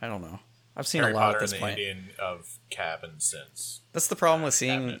 maybe. I don't know. I've seen Harry a lot Potter at this and the point. Indian of Cabin Sins. That's the problem with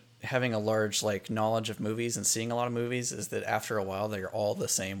Cabinet. having a large knowledge of movies and seeing a lot of movies, is that after a while they're all the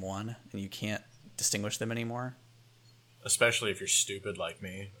same one and you can't distinguish them anymore. Especially if you're stupid like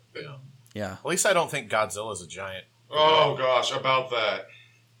me. Yeah. Yeah. At least I don't think Godzilla's a giant. Oh gosh, about that.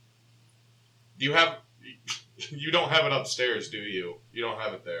 You don't have it upstairs, do you? You don't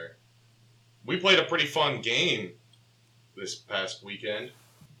have it there. We played a pretty fun game this past weekend.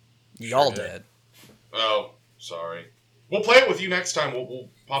 Y'all Sure did. Oh, sorry. We'll play it with you next time. We'll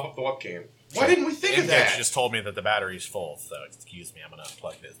pop up the webcam. Why didn't we think of Index that? just told me that the battery's full, so excuse me, I'm gonna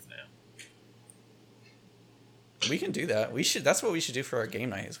unplug this now. We can do that. That's what we should do for our game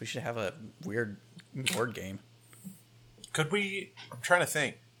night, is we should have a weird board game. Could we? I'm trying to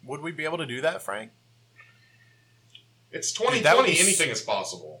think. Would we be able to do that, Frank? It's Dude, that would 2020. be Anything is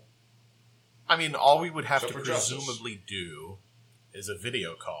possible. I mean, all we would have So to for justice. presumably do is a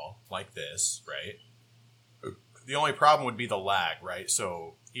video call like this, right? The only problem would be the lag, right?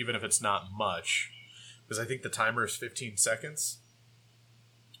 So even if it's not much, because I think the timer is 15 seconds,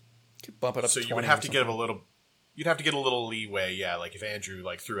 Could bump it up so to 20 you would have or to give a something. little. You'd have to get a little leeway, yeah. Like if Andrew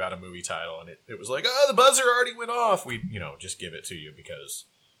threw out a movie title and it was like, oh, the buzzer already went off. We just give it to you because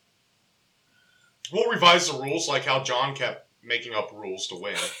We'll revise the rules like how John kept making up rules to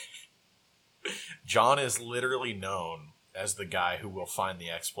win. John is literally known as the guy who will find the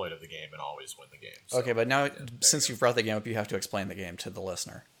exploit of the game and always win the game. So, Okay, but now, since you've brought the game up, you have to explain the game to the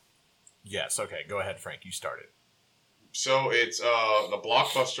listener. yes, okay, go ahead, Frank. You started. So it's the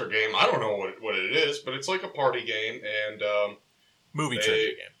Blockbuster game. I don't know what it is, but it's like a party game, and Movie They- trivia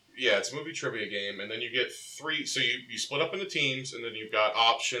game. yeah, it's a movie trivia game. And then you get three. So you split up into teams, and then you've got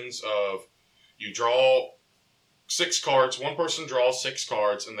options of you draw 6 cards. One person draws 6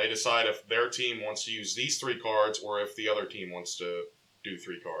 cards, and they decide if their team wants to use these 3 cards or if the other team wants to do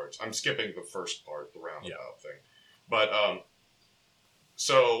 3 cards. I'm skipping the first part, the roundabout thing. But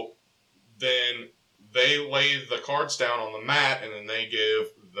so then they lay the cards down on the mat, and then they give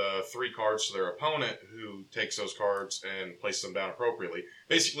the 3 cards to their opponent, who takes those cards and places them down appropriately.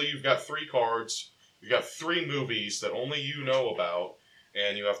 Basically, you've got 3 cards. You've got 3 movies that only you know about,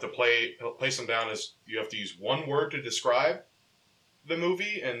 and you have to place them down as you have to use one word to describe the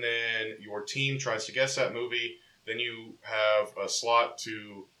movie, and then your team tries to guess that movie. Then you have a slot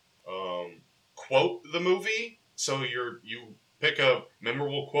to quote the movie. So you pick a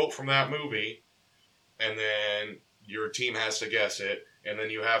memorable quote from that movie, and then your team has to guess it. And then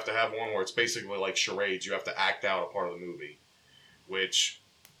you have to have one where it's basically like charades. You have to act out a part of the movie, which,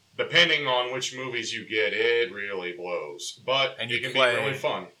 depending on which movies you get, it really blows. But And it you can play- be really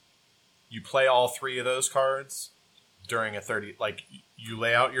fun. You play all 3 of those cards during a 30. Like you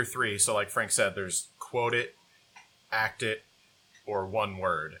lay out your 3. So, like Frank said, there's quote it, act it, or one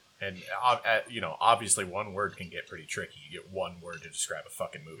word. And obviously, one word can get pretty tricky. You get one word to describe a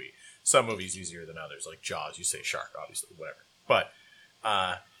fucking movie. Some movies easier than others, like Jaws. You say shark, obviously, whatever. But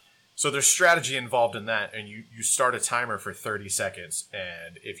so there's strategy involved in that, and you start a timer for 30 seconds,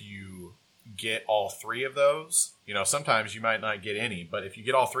 and if you get all 3 of those, sometimes you might not get any, but if you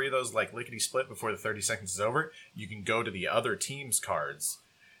get all 3 of those like lickety-split before the 30 seconds is over, you can go to the other team's cards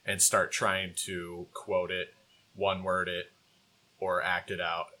and start trying to quote it, one word it, or act it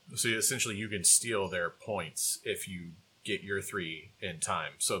out. So essentially you can steal their points if you get your 3 in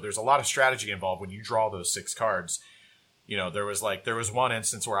time. So there's a lot of strategy involved when you draw those 6 cards. There was one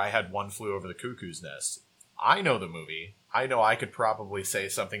instance where I had One Flew Over the Cuckoo's Nest. I know the movie. I know I could probably say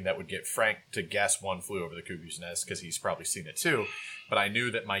something that would get Frank to guess One Flew Over the Cuckoo's Nest because he's probably seen it too. But I knew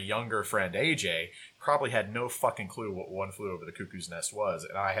that my younger friend AJ probably had no fucking clue what One Flew Over the Cuckoo's Nest was.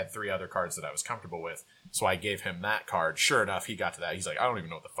 And I had 3 other cards that I was comfortable with. So I gave him that card. Sure enough, he got to that. He's like, I don't even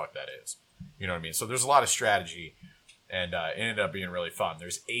know what the fuck that is. You know what I mean? So there's a lot of strategy. And it ended up being really fun.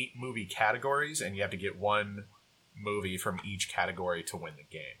 There's 8 movie categories, and you have to get one movie from each category to win the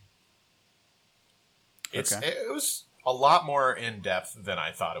game. It was a lot more in depth than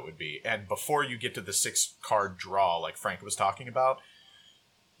I thought it would be. And before you get to the 6 card draw, like Frank was talking about,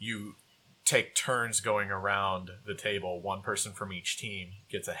 you take turns going around the table. One person from each team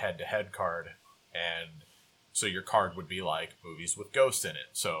gets a head-to-head card, and so your card would be like movies with ghosts in it.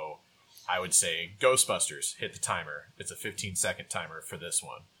 So I would say Ghostbusters, hit the timer. It's a 15-second timer for this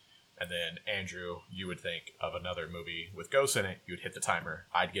one. And then, Andrew, you would think of another movie with ghosts in it. You'd hit the timer.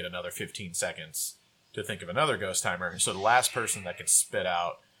 I'd get another 15 seconds to think of another ghost timer. So the last person that can spit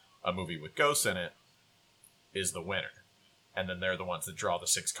out a movie with ghosts in it is the winner. And then they're the ones that draw the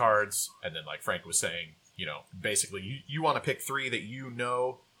 6 cards. And then, like Frank was saying, basically you want to pick 3 that you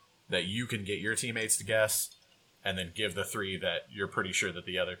know that you can get your teammates to guess, and then give the 3 that you're pretty sure that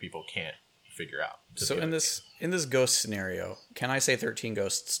the other people can't figure out. So in this ghost scenario, can I say 13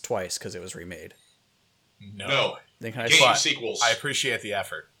 Ghosts twice because it was remade? No. Then can I Game sequels. I appreciate the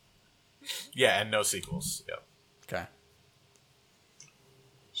effort. Yeah, and no sequels. Yep. Okay.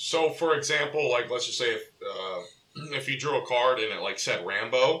 So, for example, like, let's just say if you drew a card and it, like, said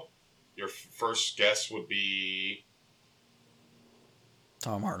Rambo, your first guess would be...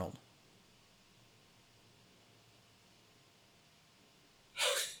 Tom Arnold.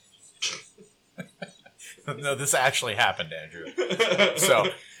 No, this actually happened, Andrew. So,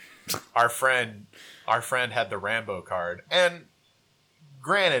 our friend had the Rambo card, and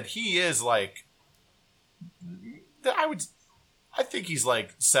granted, he is like, I think he's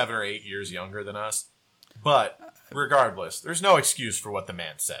like 7 or 8 years younger than us. But regardless, there's no excuse for what the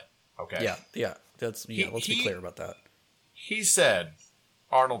man said. Okay. Yeah. Let's be clear about that. He said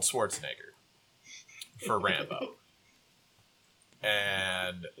Arnold Schwarzenegger for Rambo.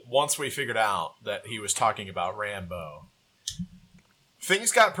 And once we figured out that he was talking about Rambo,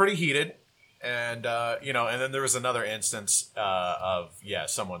 things got pretty heated. And, and then there was another instance of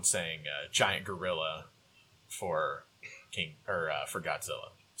someone saying giant gorilla for for Godzilla.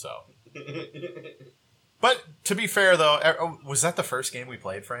 So, but to be fair, though, was that the first game we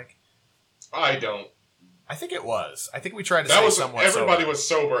played, Frank? I don't. I think it was. I think we tried to That say was somewhat everybody sober. was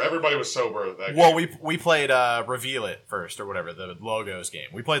sober. Everybody was sober. That Well, game. we played Reveal It first, or whatever, the Logos game.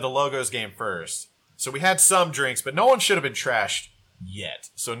 We played the Logos game first. So we had some drinks, but no one should have been trashed yet.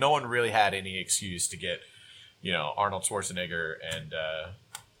 So no one really had any excuse to get, Arnold Schwarzenegger and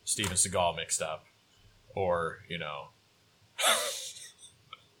Steven Seagal mixed up. Or,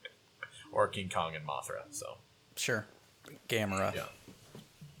 or King Kong and Mothra. So Sure. Gamera. yeah.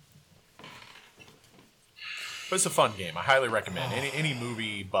 But it's a fun game. I highly recommend any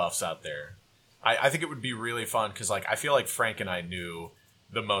movie buffs out there. I think it would be really fun because I feel like Frank and I knew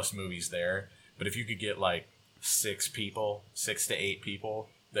the most movies there. But if you could get 6 to 8 people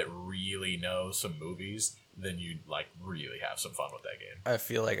that really know some movies, then you'd really have some fun with that game. I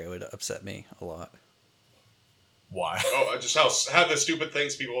feel like it would upset me a lot. Why? Oh, just how the stupid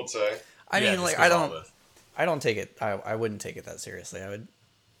things people would say. I Yeah, mean, just I 'cause all I don't take it. I wouldn't take it that seriously. I would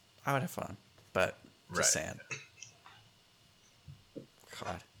have fun, but just Right. saying.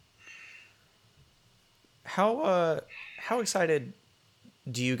 God, how excited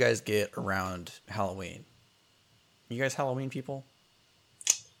do you guys get around Halloween? You guys Halloween people?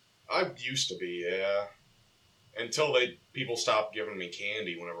 I used to be, yeah. Until people stopped giving me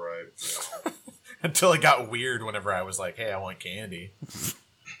candy whenever I. Until it got weird whenever I was like, hey, I want candy.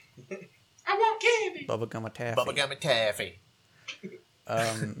 I want candy. Bubblegum and taffy. Bubblegum and taffy.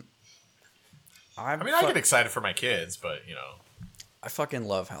 I I get excited for my kids, but, I fucking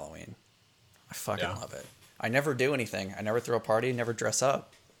love Halloween. I fucking Yeah. love it. I never do anything. I never throw a party, never dress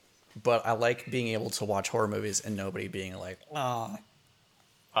up. But I like being able to watch horror movies and nobody being like, ah.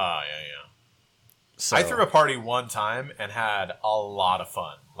 yeah. So, I threw a party one time and had a lot of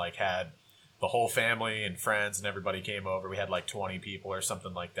fun. Had the whole family and friends and everybody came over. We had 20 people or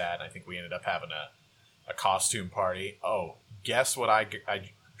something like that. And I think we ended up having a costume party. Oh, guess what I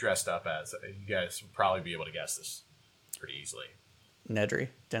dressed up as? You guys would probably be able to guess this pretty easily. Nedry?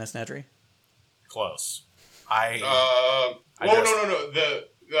 Dennis Nedry? Close. No.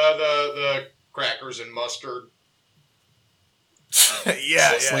 The crackers and mustard.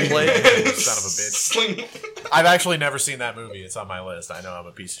 yeah. Sling Blade? Son of a bitch. Sling. I've actually never seen that movie. It's on my list. I know I'm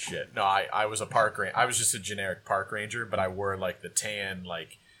a piece of shit. No, I was a park ranger. I was just a generic park ranger, but I wore the tan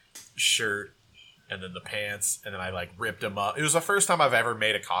shirt and then the pants, and then I ripped them up. It was the first time I've ever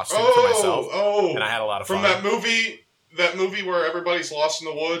made a costume for myself. And I had a lot of fun. From that movie where everybody's lost in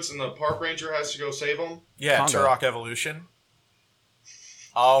the woods and the park ranger has to go save them. Yeah, Congo. Turok Evolution.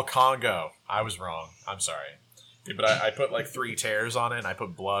 Oh, Congo. I was wrong. I'm sorry. Dude, but I put 3 tears on it, and I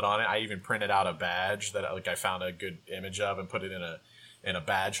put blood on it. I even printed out a badge that I found a good image of and put it in a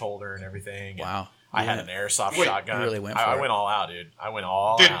badge holder and everything. And Wow. I had an airsoft Wait, shotgun. you really went I for it. went all out, dude. I went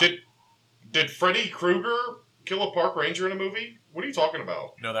all out. Did Freddy Krueger kill a park ranger in a movie? What are you talking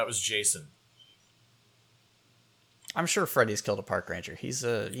about? No, that was Jason. I'm sure Freddy's killed a park ranger. He's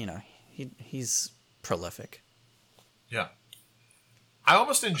he's prolific. Yeah. I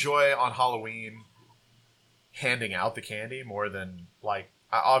almost enjoy on Halloween handing out the candy more than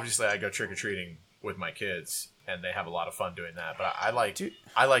obviously I go trick or treating with my kids, and they have a lot of fun doing that. But I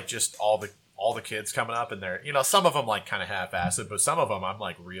like just all the kids coming up, and they're some of them like kind of half-assed, but some of them I'm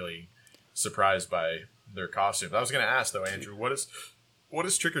like really surprised by their costumes. I was going to ask though, Andrew, what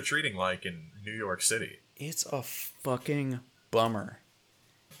is trick or treating like in New York City? It's a fucking bummer.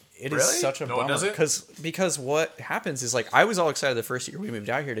 It Really? is such a No one bummer does it? because what happens is like I was all excited the first year we moved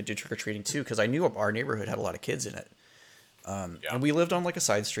out here to do trick or treating too because I knew our neighborhood had a lot of kids in it, and we lived on like a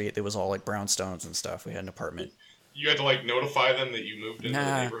side street that was all like brownstones and stuff. We had an apartment. You had to like notify them that you moved into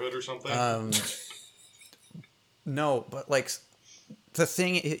the neighborhood or something. No, but like the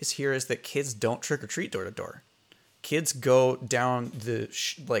thing is here is that kids don't trick or treat door to door. Kids go down the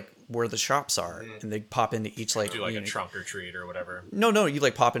like where the shops are, and they pop into each like Do like a trunk or treat or whatever. No, you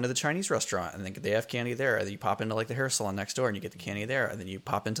like pop into the Chinese restaurant and then they have candy there. And then you pop into like the hair salon next door and you get the candy there. And then you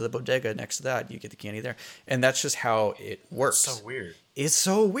pop into the bodega next to that, and you get the candy there. And that's just how it works. So weird. It's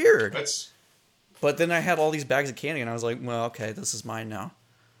so weird. That's But then I had all these bags of candy and I was like, well, okay, this is mine now.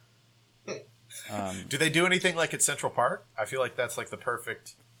 Do they do anything like at Central Park? I feel like that's like the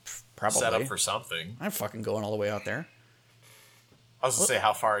perfect Probably. setup for something. I'm fucking going all the way out there. I was going to say,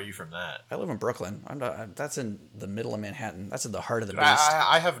 how far are you from that? I live in Brooklyn. That's in the middle of Manhattan. That's in the heart of the Dude, beast.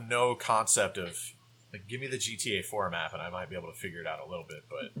 I have no concept of... Like, give me the GTA 4 map and I might be able to figure it out a little bit,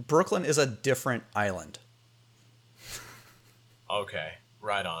 but... Brooklyn is a different island. Okay,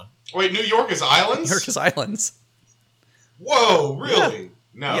 right on. Wait, New York is islands? New York is islands. Whoa, really?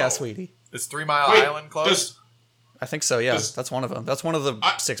 No. Yeah, sweetie. Is 3 Mile Wait, Island close? I think so, yeah. Does- That's one of them. That's one of the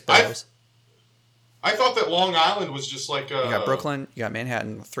I- 6 boroughs. I thought that Long Island was just like a... You got Brooklyn, you got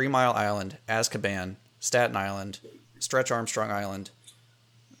Manhattan, 3 Mile Island, Azkaban, Staten Island, Stretch Armstrong Island.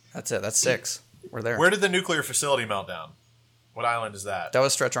 That's it. That's 6. We're there. Where did the nuclear facility melt down? What island is that? That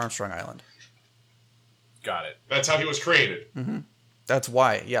was Stretch Armstrong Island. Got it. That's how he was created. That's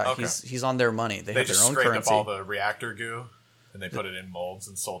why. Yeah, Okay. he's on their money. They have just their own scraped currency. up all the reactor goo and they put it in molds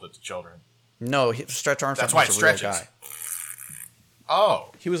and sold it to children. No, Stretch Armstrong That's why was it a real stretches. guy.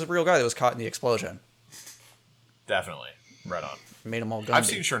 Oh, He was a real guy that was caught in the explosion. definitely. Right on. Made them all gundy. I've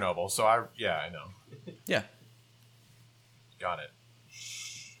seen Chernobyl, so I know. Yeah. Got it.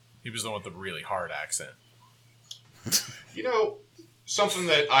 He was the one with the really hard accent. You know, something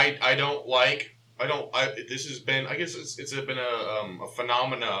that I don't like. This has been. I guess it's been a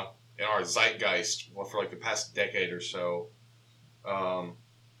phenomena in our zeitgeist for like the past decade or so.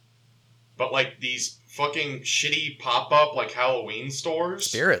 But like these fucking shitty pop up like Halloween stores.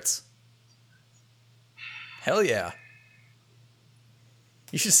 Spirits. Hell yeah.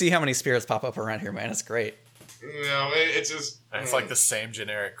 You should see how many spirits pop up around here, man. It's great. You know, it's just. And it's like the same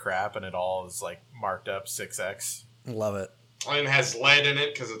generic crap, and it all is like marked up 6x. Love it. And it has lead in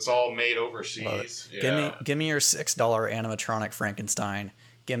it because it's all made Love it. overseas. Yeah. Give me your $6 animatronic Frankenstein.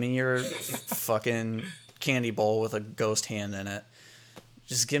 Give me your fucking candy bowl with a ghost hand in it.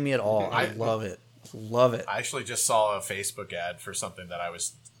 Just give me it all. I love it. Love it. I actually just saw a Facebook ad for something that I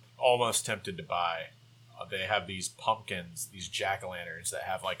was almost tempted to buy. They have these pumpkins, these jack-o'-lanterns that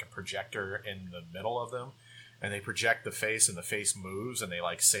have like a projector in the middle of them, and they project the face, and the face moves, and they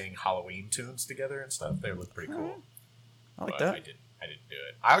like sing Halloween tunes together and stuff. They look pretty cool. I like But that. I didn't do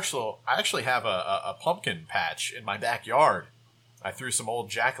it. I actually have a pumpkin patch in my backyard. I threw some old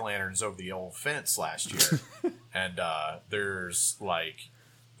jack-o'-lanterns over the old fence last year, and there's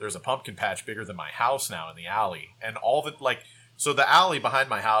a pumpkin patch bigger than my house now in the alley, and all the like. So the alley behind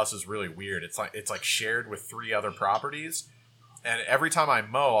my house is really weird. It's like shared with 3 other properties, and every time I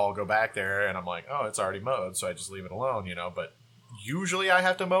mow, I'll go back there, and I'm like, oh, it's already mowed, so I just leave it alone, But usually I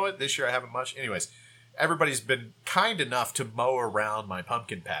have to mow it. This year I haven't much. Anyways, everybody's been kind enough to mow around my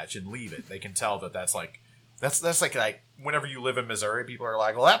pumpkin patch and leave it. They can tell that's like whenever you live in Missouri, people are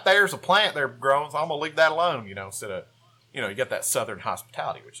like, well, that there's a plant they're growing, so I'm gonna leave that alone, Instead of, you get that southern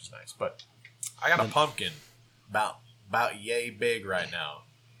hospitality, which is nice. But I got a pumpkin about yay big right now,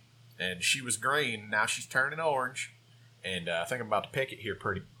 and she was green. Now she's turning orange, and I think I'm about to pick it here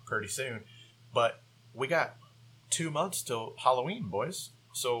pretty soon. But we got 2 months till Halloween, boys.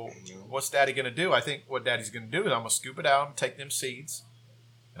 So what's Daddy gonna do? I think what Daddy's gonna do is I'm gonna scoop it out and take them seeds,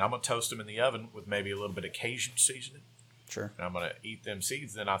 and I'm gonna toast them in the oven with maybe a little bit of Cajun seasoning. Sure. And I'm gonna eat them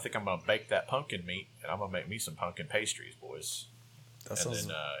seeds. Then I think I'm gonna bake that pumpkin meat, and I'm gonna make me some pumpkin pastries, boys. That And sounds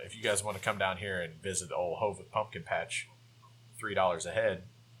then if you guys want to come down here and visit the old Hovick Pumpkin Patch, $3 a head,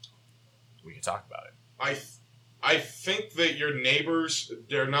 we can talk about it. I think that your neighbors,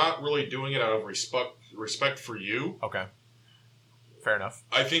 they're not really doing it out of respect for you. Okay. Fair enough.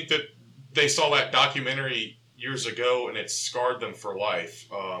 I think that they saw that documentary years ago and it scarred them for life.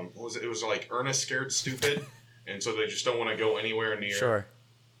 What was it? It was like Ernest Scared Stupid, and so they just don't want to go anywhere near. Sure.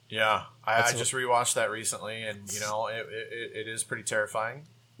 Yeah, I That's just rewatched that recently, and it is pretty terrifying.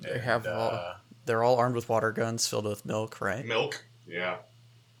 They have they're all armed with water guns filled with milk, right? Milk. Yeah.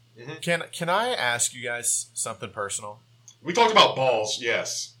 Can I ask you guys something personal? We talked about balls.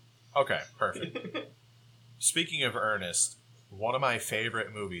 Yes. Okay, perfect. Speaking of Ernest, one of my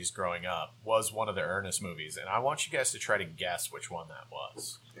favorite movies growing up was one of the Ernest movies, and I want you guys to try to guess which one that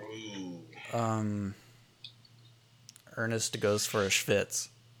was. Ooh. Ernest goes for a schwitz.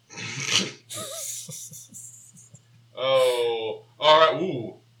 Oh. All right.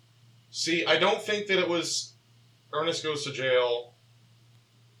 Ooh. See, I don't think that it was Ernest Goes to Jail.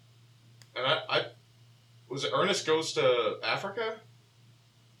 And I was it Ernest Goes to Africa?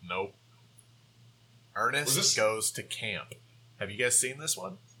 Nope. Ernest Goes to Camp. Have you guys seen this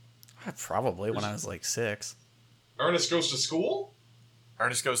one? Probably when I was like 6. Ernest Goes to School?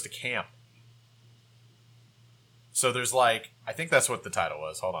 Ernest Goes to Camp. So there's I think that's what the title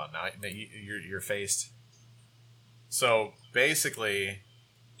was. Hold on, now you're faced. So basically,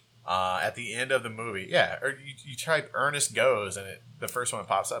 at the end of the movie, or you type Ernest Goes, and the first one that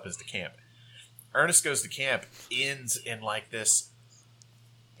pops up is the camp. Ernest Goes to Camp ends in this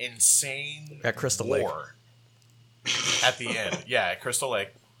insane at Crystal war Lake. At the end. Yeah, at Crystal Lake.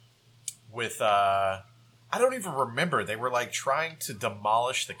 With I don't even remember. They were trying to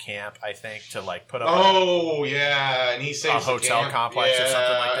demolish the camp, I think, to put up and he saves a hotel complex or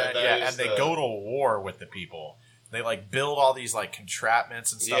something like that. And they go to war with the people. They build all these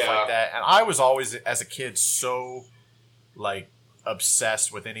entrapments and stuff like that. And I was always, as a kid, so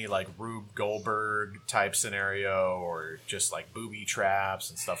obsessed with any Rube Goldberg type scenario or just booby traps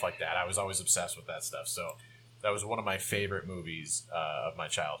and stuff like that. I was always obsessed with that stuff. So that was one of my favorite movies of my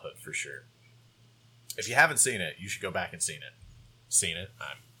childhood for sure. If you haven't seen it, you should go back and see it.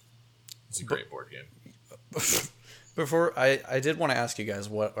 It's a great board game. Before I did want to ask you guys,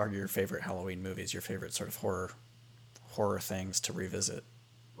 what are your favorite Halloween movies? Your favorite sort of horror things to revisit?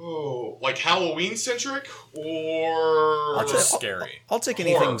 Oh, Halloween centric or scary? I'll take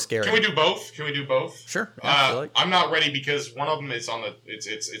anything horror. Scary. Can we do both? Sure. Yeah, I'm not ready because one of them is on the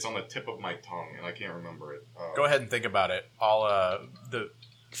it's on the tip of my tongue and I can't remember it. Go ahead and think about it.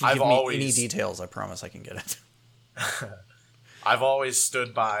 If you give me any details, I promise I can get it. I've always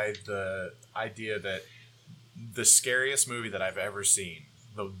stood by the idea that the scariest movie that I've ever seen,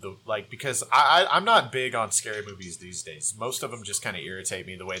 because I'm not big on scary movies these days. Most of them just kind of irritate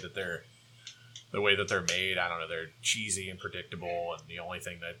me the way that they're made. I don't know, they're cheesy and predictable, and the only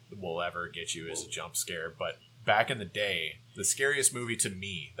thing that will ever get you is a jump scare. But back in the day, the scariest movie to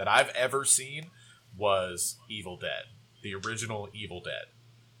me that I've ever seen was Evil Dead, the original Evil Dead.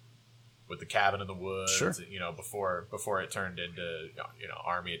 With the cabin in the woods, sure. Before it turned into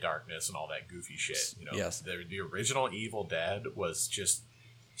Army of Darkness and all that goofy shit. Yes. The original Evil Dead was just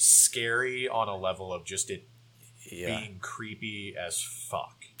scary on a level of just it being creepy as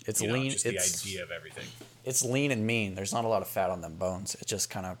fuck. It's lean. Just the idea of everything. It's lean and mean. There's not a lot of fat on them bones. It just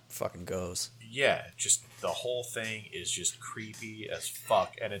kind of fucking goes. Yeah, just the whole thing is just creepy as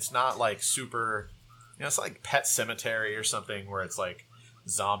fuck, and it's not super. It's like Pet Sematary or something where it's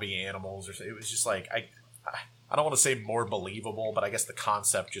zombie animals or it was just I don't want to say more believable, but I guess the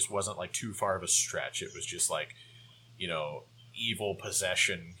concept just wasn't too far of a stretch. It was just evil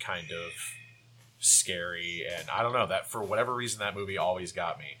possession kind of scary, and I don't know, that for whatever reason that movie always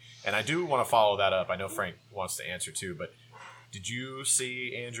got me. And I do want to follow that up. I know Frank wants to answer too, but did you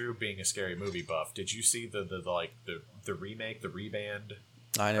see, Andrew, being a scary movie buff, did you see the remake, the Reband,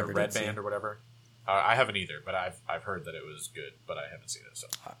 I never Red did see Band it. or whatever? I haven't either, but I've heard that it was good, but I haven't seen it. So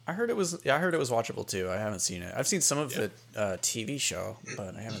I heard it was watchable too. I haven't seen it. I've seen some of the TV show,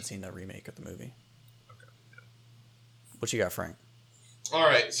 but I haven't seen the remake of the movie. Okay. Yeah. What you got, Frank? All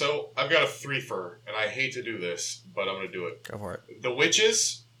right, so I've got a threefer, and I hate to do this, but I'm going to do it. Go for it. The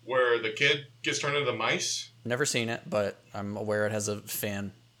Witches, where the kid gets turned into mice. Never seen it, but I'm aware it has a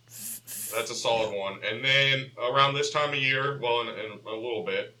fan. That's a solid one. And then around this time of year, well, in a little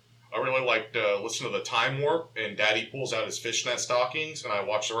bit, I really liked listen to the Time Warp, and Daddy pulls out his fishnet stockings, and I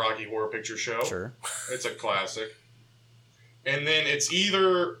watch the Rocky Horror Picture Show. Sure. It's a classic. And then it's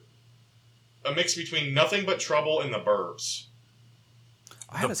either a mix between Nothing But Trouble and The Burbs.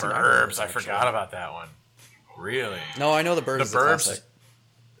 The Burbs, I forgot about that one. Really? No, I know The Burbs is a classic.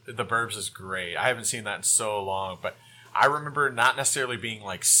 The Burbs is great. I haven't seen that in so long, but I remember not necessarily being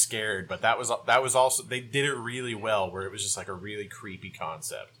scared, but that was also, they did it really well, where it was just a really creepy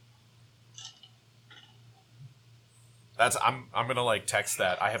concept. I'm gonna text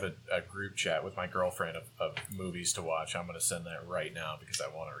that. I have a group chat with my girlfriend of movies to watch. I'm gonna send that right now because I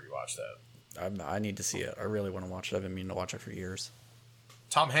want to rewatch that. I need to see it. I really want to watch it. I've been meaning to watch it for years.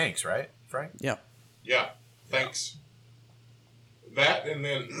 Tom Hanks, right, Frank? Yeah. Yeah, thanks. That and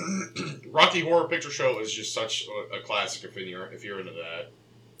then Rocky Horror Picture Show is just such a classic if you're into that.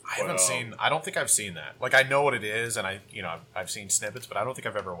 I don't think I've seen that. Like, I know what it is, and I've seen snippets, but I don't think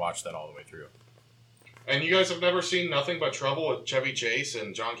I've ever watched that all the way through. And you guys have never seen Nothing But Trouble with Chevy Chase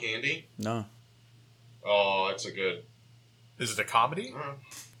and John Candy? No. Oh, it's a good Is it a comedy?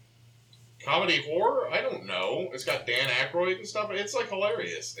 comedy horror. I don't know. It's got Dan Aykroyd and stuff. It's like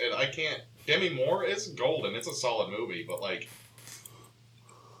hilarious, and I can't. Demi Moore is golden. It's a solid movie, but like,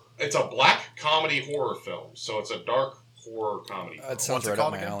 it's a black comedy horror film, so it's a dark horror comedy. It Film. sounds What's it right up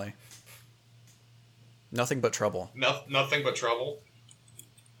called my again? alley. Nothing but trouble. Nothing But Trouble.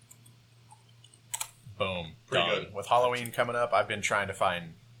 Boom. Pretty Done. good. With Halloween coming up, I've been trying to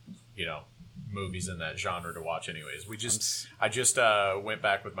find, movies in that genre to watch. Anyways, I just went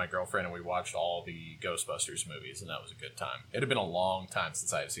back with my girlfriend and we watched all the Ghostbusters movies, and that was a good time. It had been a long time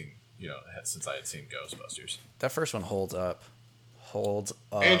since I had seen, Ghostbusters. That first one holds up. Holds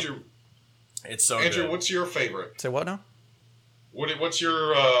up. Andrew, It's so Andrew, good. what's your favorite? Say what now? What's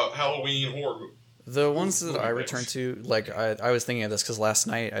your Halloween horror movie? The ones that I movie return picks. to, like, I was thinking of this because last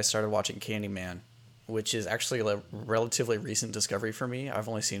night I started watching Candyman, which is actually a relatively recent discovery for me. I've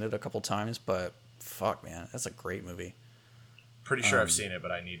only seen it a couple times, but fuck, man, that's a great movie. Pretty sure I've seen it,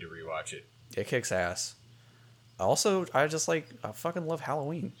 but I need to rewatch it. It kicks ass. Also, I fucking love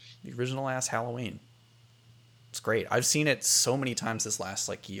Halloween. The original ass Halloween. It's great. I've seen it so many times this last,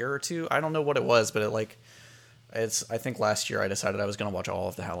 year or two. I don't know what it was, but I think last year I decided I was going to watch all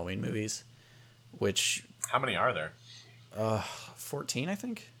of the Halloween movies, which, How many are there? 14, I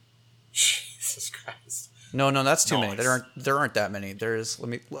think? Jesus Christ. No, that's too many. Nice. There aren't that many. There's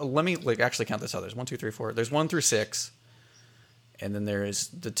let me actually count this out. There's 1, 2, 3, 4. There's 1 through 6, and then there's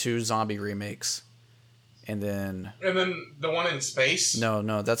the 2 zombie remakes, and then the one in space.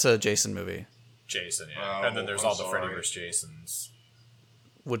 no, that's a Jason movie, Jason, yeah. Oh, And then there's I'm all the Freddy sorry. vs. Jasons.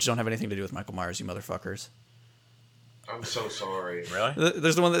 which don't have anything to do with Michael Myers, you motherfuckers. I'm so sorry. Really?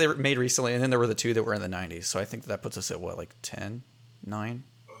 There's the one that they made recently, and then there were the 2 that were in the 90s. So I think that puts us at 10, 9.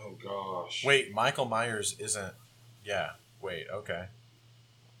 Oh gosh. Wait, Michael Myers isn't... Yeah, wait, okay.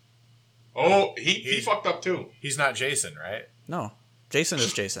 Oh, he He's- fucked up too. He's not Jason, right? No, Jason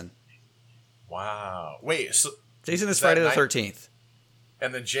is Jason. Wow. Wait, so... Jason is Is that Friday the night- 13th.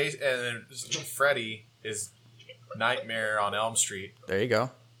 And then Freddy is Nightmare on Elm Street. There you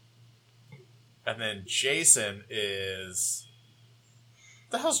go. And then Jason is...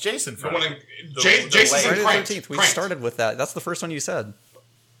 The hell's Jason The from? one in The- Jason's the in Friday Friday the Cranked. 13th. We Cranked. started with that. That's the first one you said.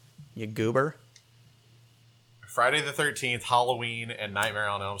 You goober. Friday the 13th, Halloween, and Nightmare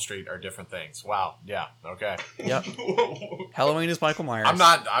on Elm Street are different things. Wow. Yeah. Okay. Yep. Halloween is Michael Myers. I'm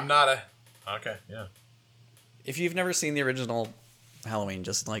not a... Okay. Yeah. If you've never seen the original Halloween,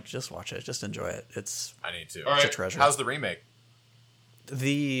 just watch it. Just enjoy it. It's I need to. All a right. treasure. How's the remake? Do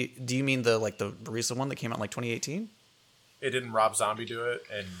you mean the recent one that came out in 2018? It didn't Rob Zombie do it,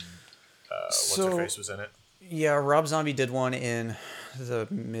 and what's her face was in it. Yeah, Rob Zombie did one in the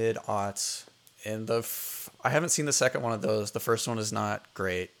mid-aughts, and I haven't seen the second one of those. The first one is not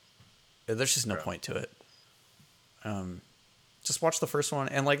great. There's just no point to it. Just watch the first one,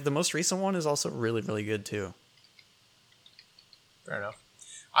 and the most recent one is also really, really good too. Fair enough.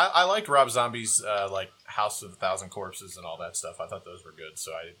 I liked Rob Zombie's House of a Thousand Corpses and all that stuff. I thought those were good,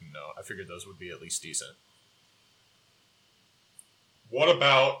 so I didn't know. I figured those would be at least decent. What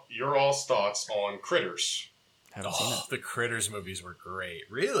about your all's thoughts on Critters? Haven't seen it. The Critters movies were great.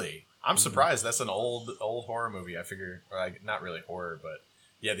 Really? I'm surprised. That's an old horror movie. I figure, not really horror, but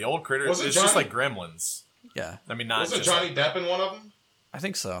yeah, the old Critters. Was it It's just Johnny- like Gremlins. Yeah, I mean, not Wasn't just Johnny Depp in one of them? I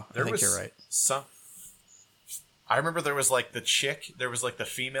think so. I There think was you're right. some. I remember there was the chick. There was the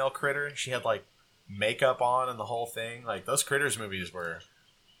female critter. She had makeup on and the whole thing. Those Critters movies were.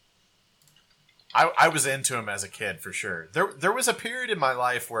 I was into them as a kid for sure. There was a period in my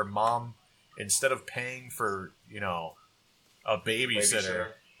life where mom, instead of paying for a babysitter,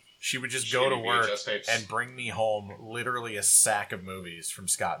 she would just go to Shitty work VHS tapes. and bring me home literally a sack of movies from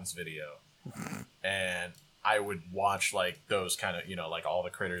Scotton's Video, and I would watch those kind of all the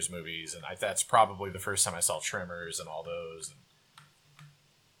Critters movies, and that's probably the first time I saw Tremors and all those.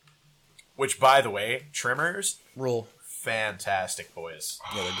 Which, by the way, Tremors, Rule. fantastic boys.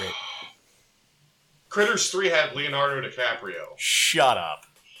 Yeah, they're great. Critters 3 had Leonardo DiCaprio. Shut up.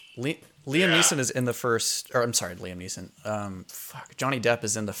 Liam Yeah. Neeson is in the first, or I'm sorry, Liam Neeson. Johnny Depp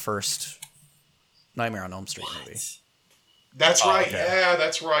is in the first Nightmare on Elm Street movie. That's Oh, right. okay. Yeah,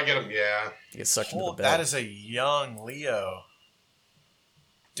 that's where I get him. Yeah. He gets sucked into Oh, the bed. that is a young Leo.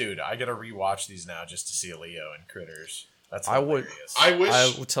 Dude, I gotta rewatch these now just to see a Leo in Critters. That's I would- hilarious. I wish.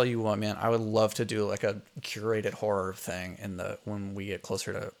 I will tell you what, man. I would love to do like a curated horror thing when we get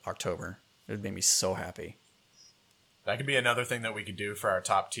closer to October. It would make me so happy. That could be another thing that we could do for our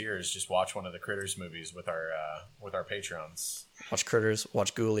top tier is just watch one of the Critters movies with our patrons. Watch Critters,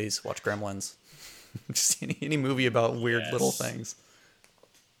 watch Ghoulies, watch Gremlins. Just any movie about weird Yes. little things.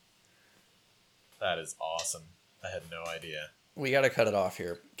 That is awesome. I had no idea. We got to cut it off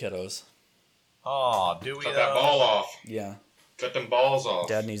here, kiddos. Oh, do we? Cut that ball off. Yeah, Cut them balls off.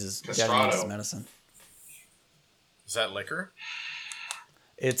 Dad needs his Castrato. medicine. Is that liquor?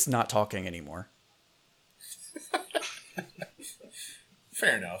 It's not talking anymore.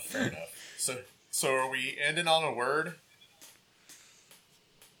 Fair enough. Fair enough. So are we ending on a word?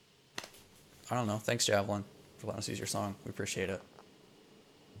 I don't know. Thanks, Javelin, for letting us use your song. We appreciate it.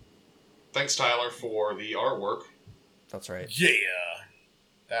 Thanks, Tyler, for the artwork. That's right. Yeah.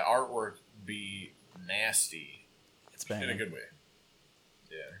 That artwork be nasty It's in a banging. good way.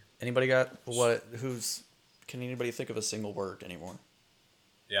 Yeah. Anybody got what? Can anybody think of a single word anymore?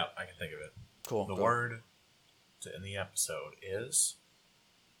 Yeah, I can think of it. Cool. The go. word to end the episode is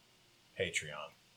Patreon.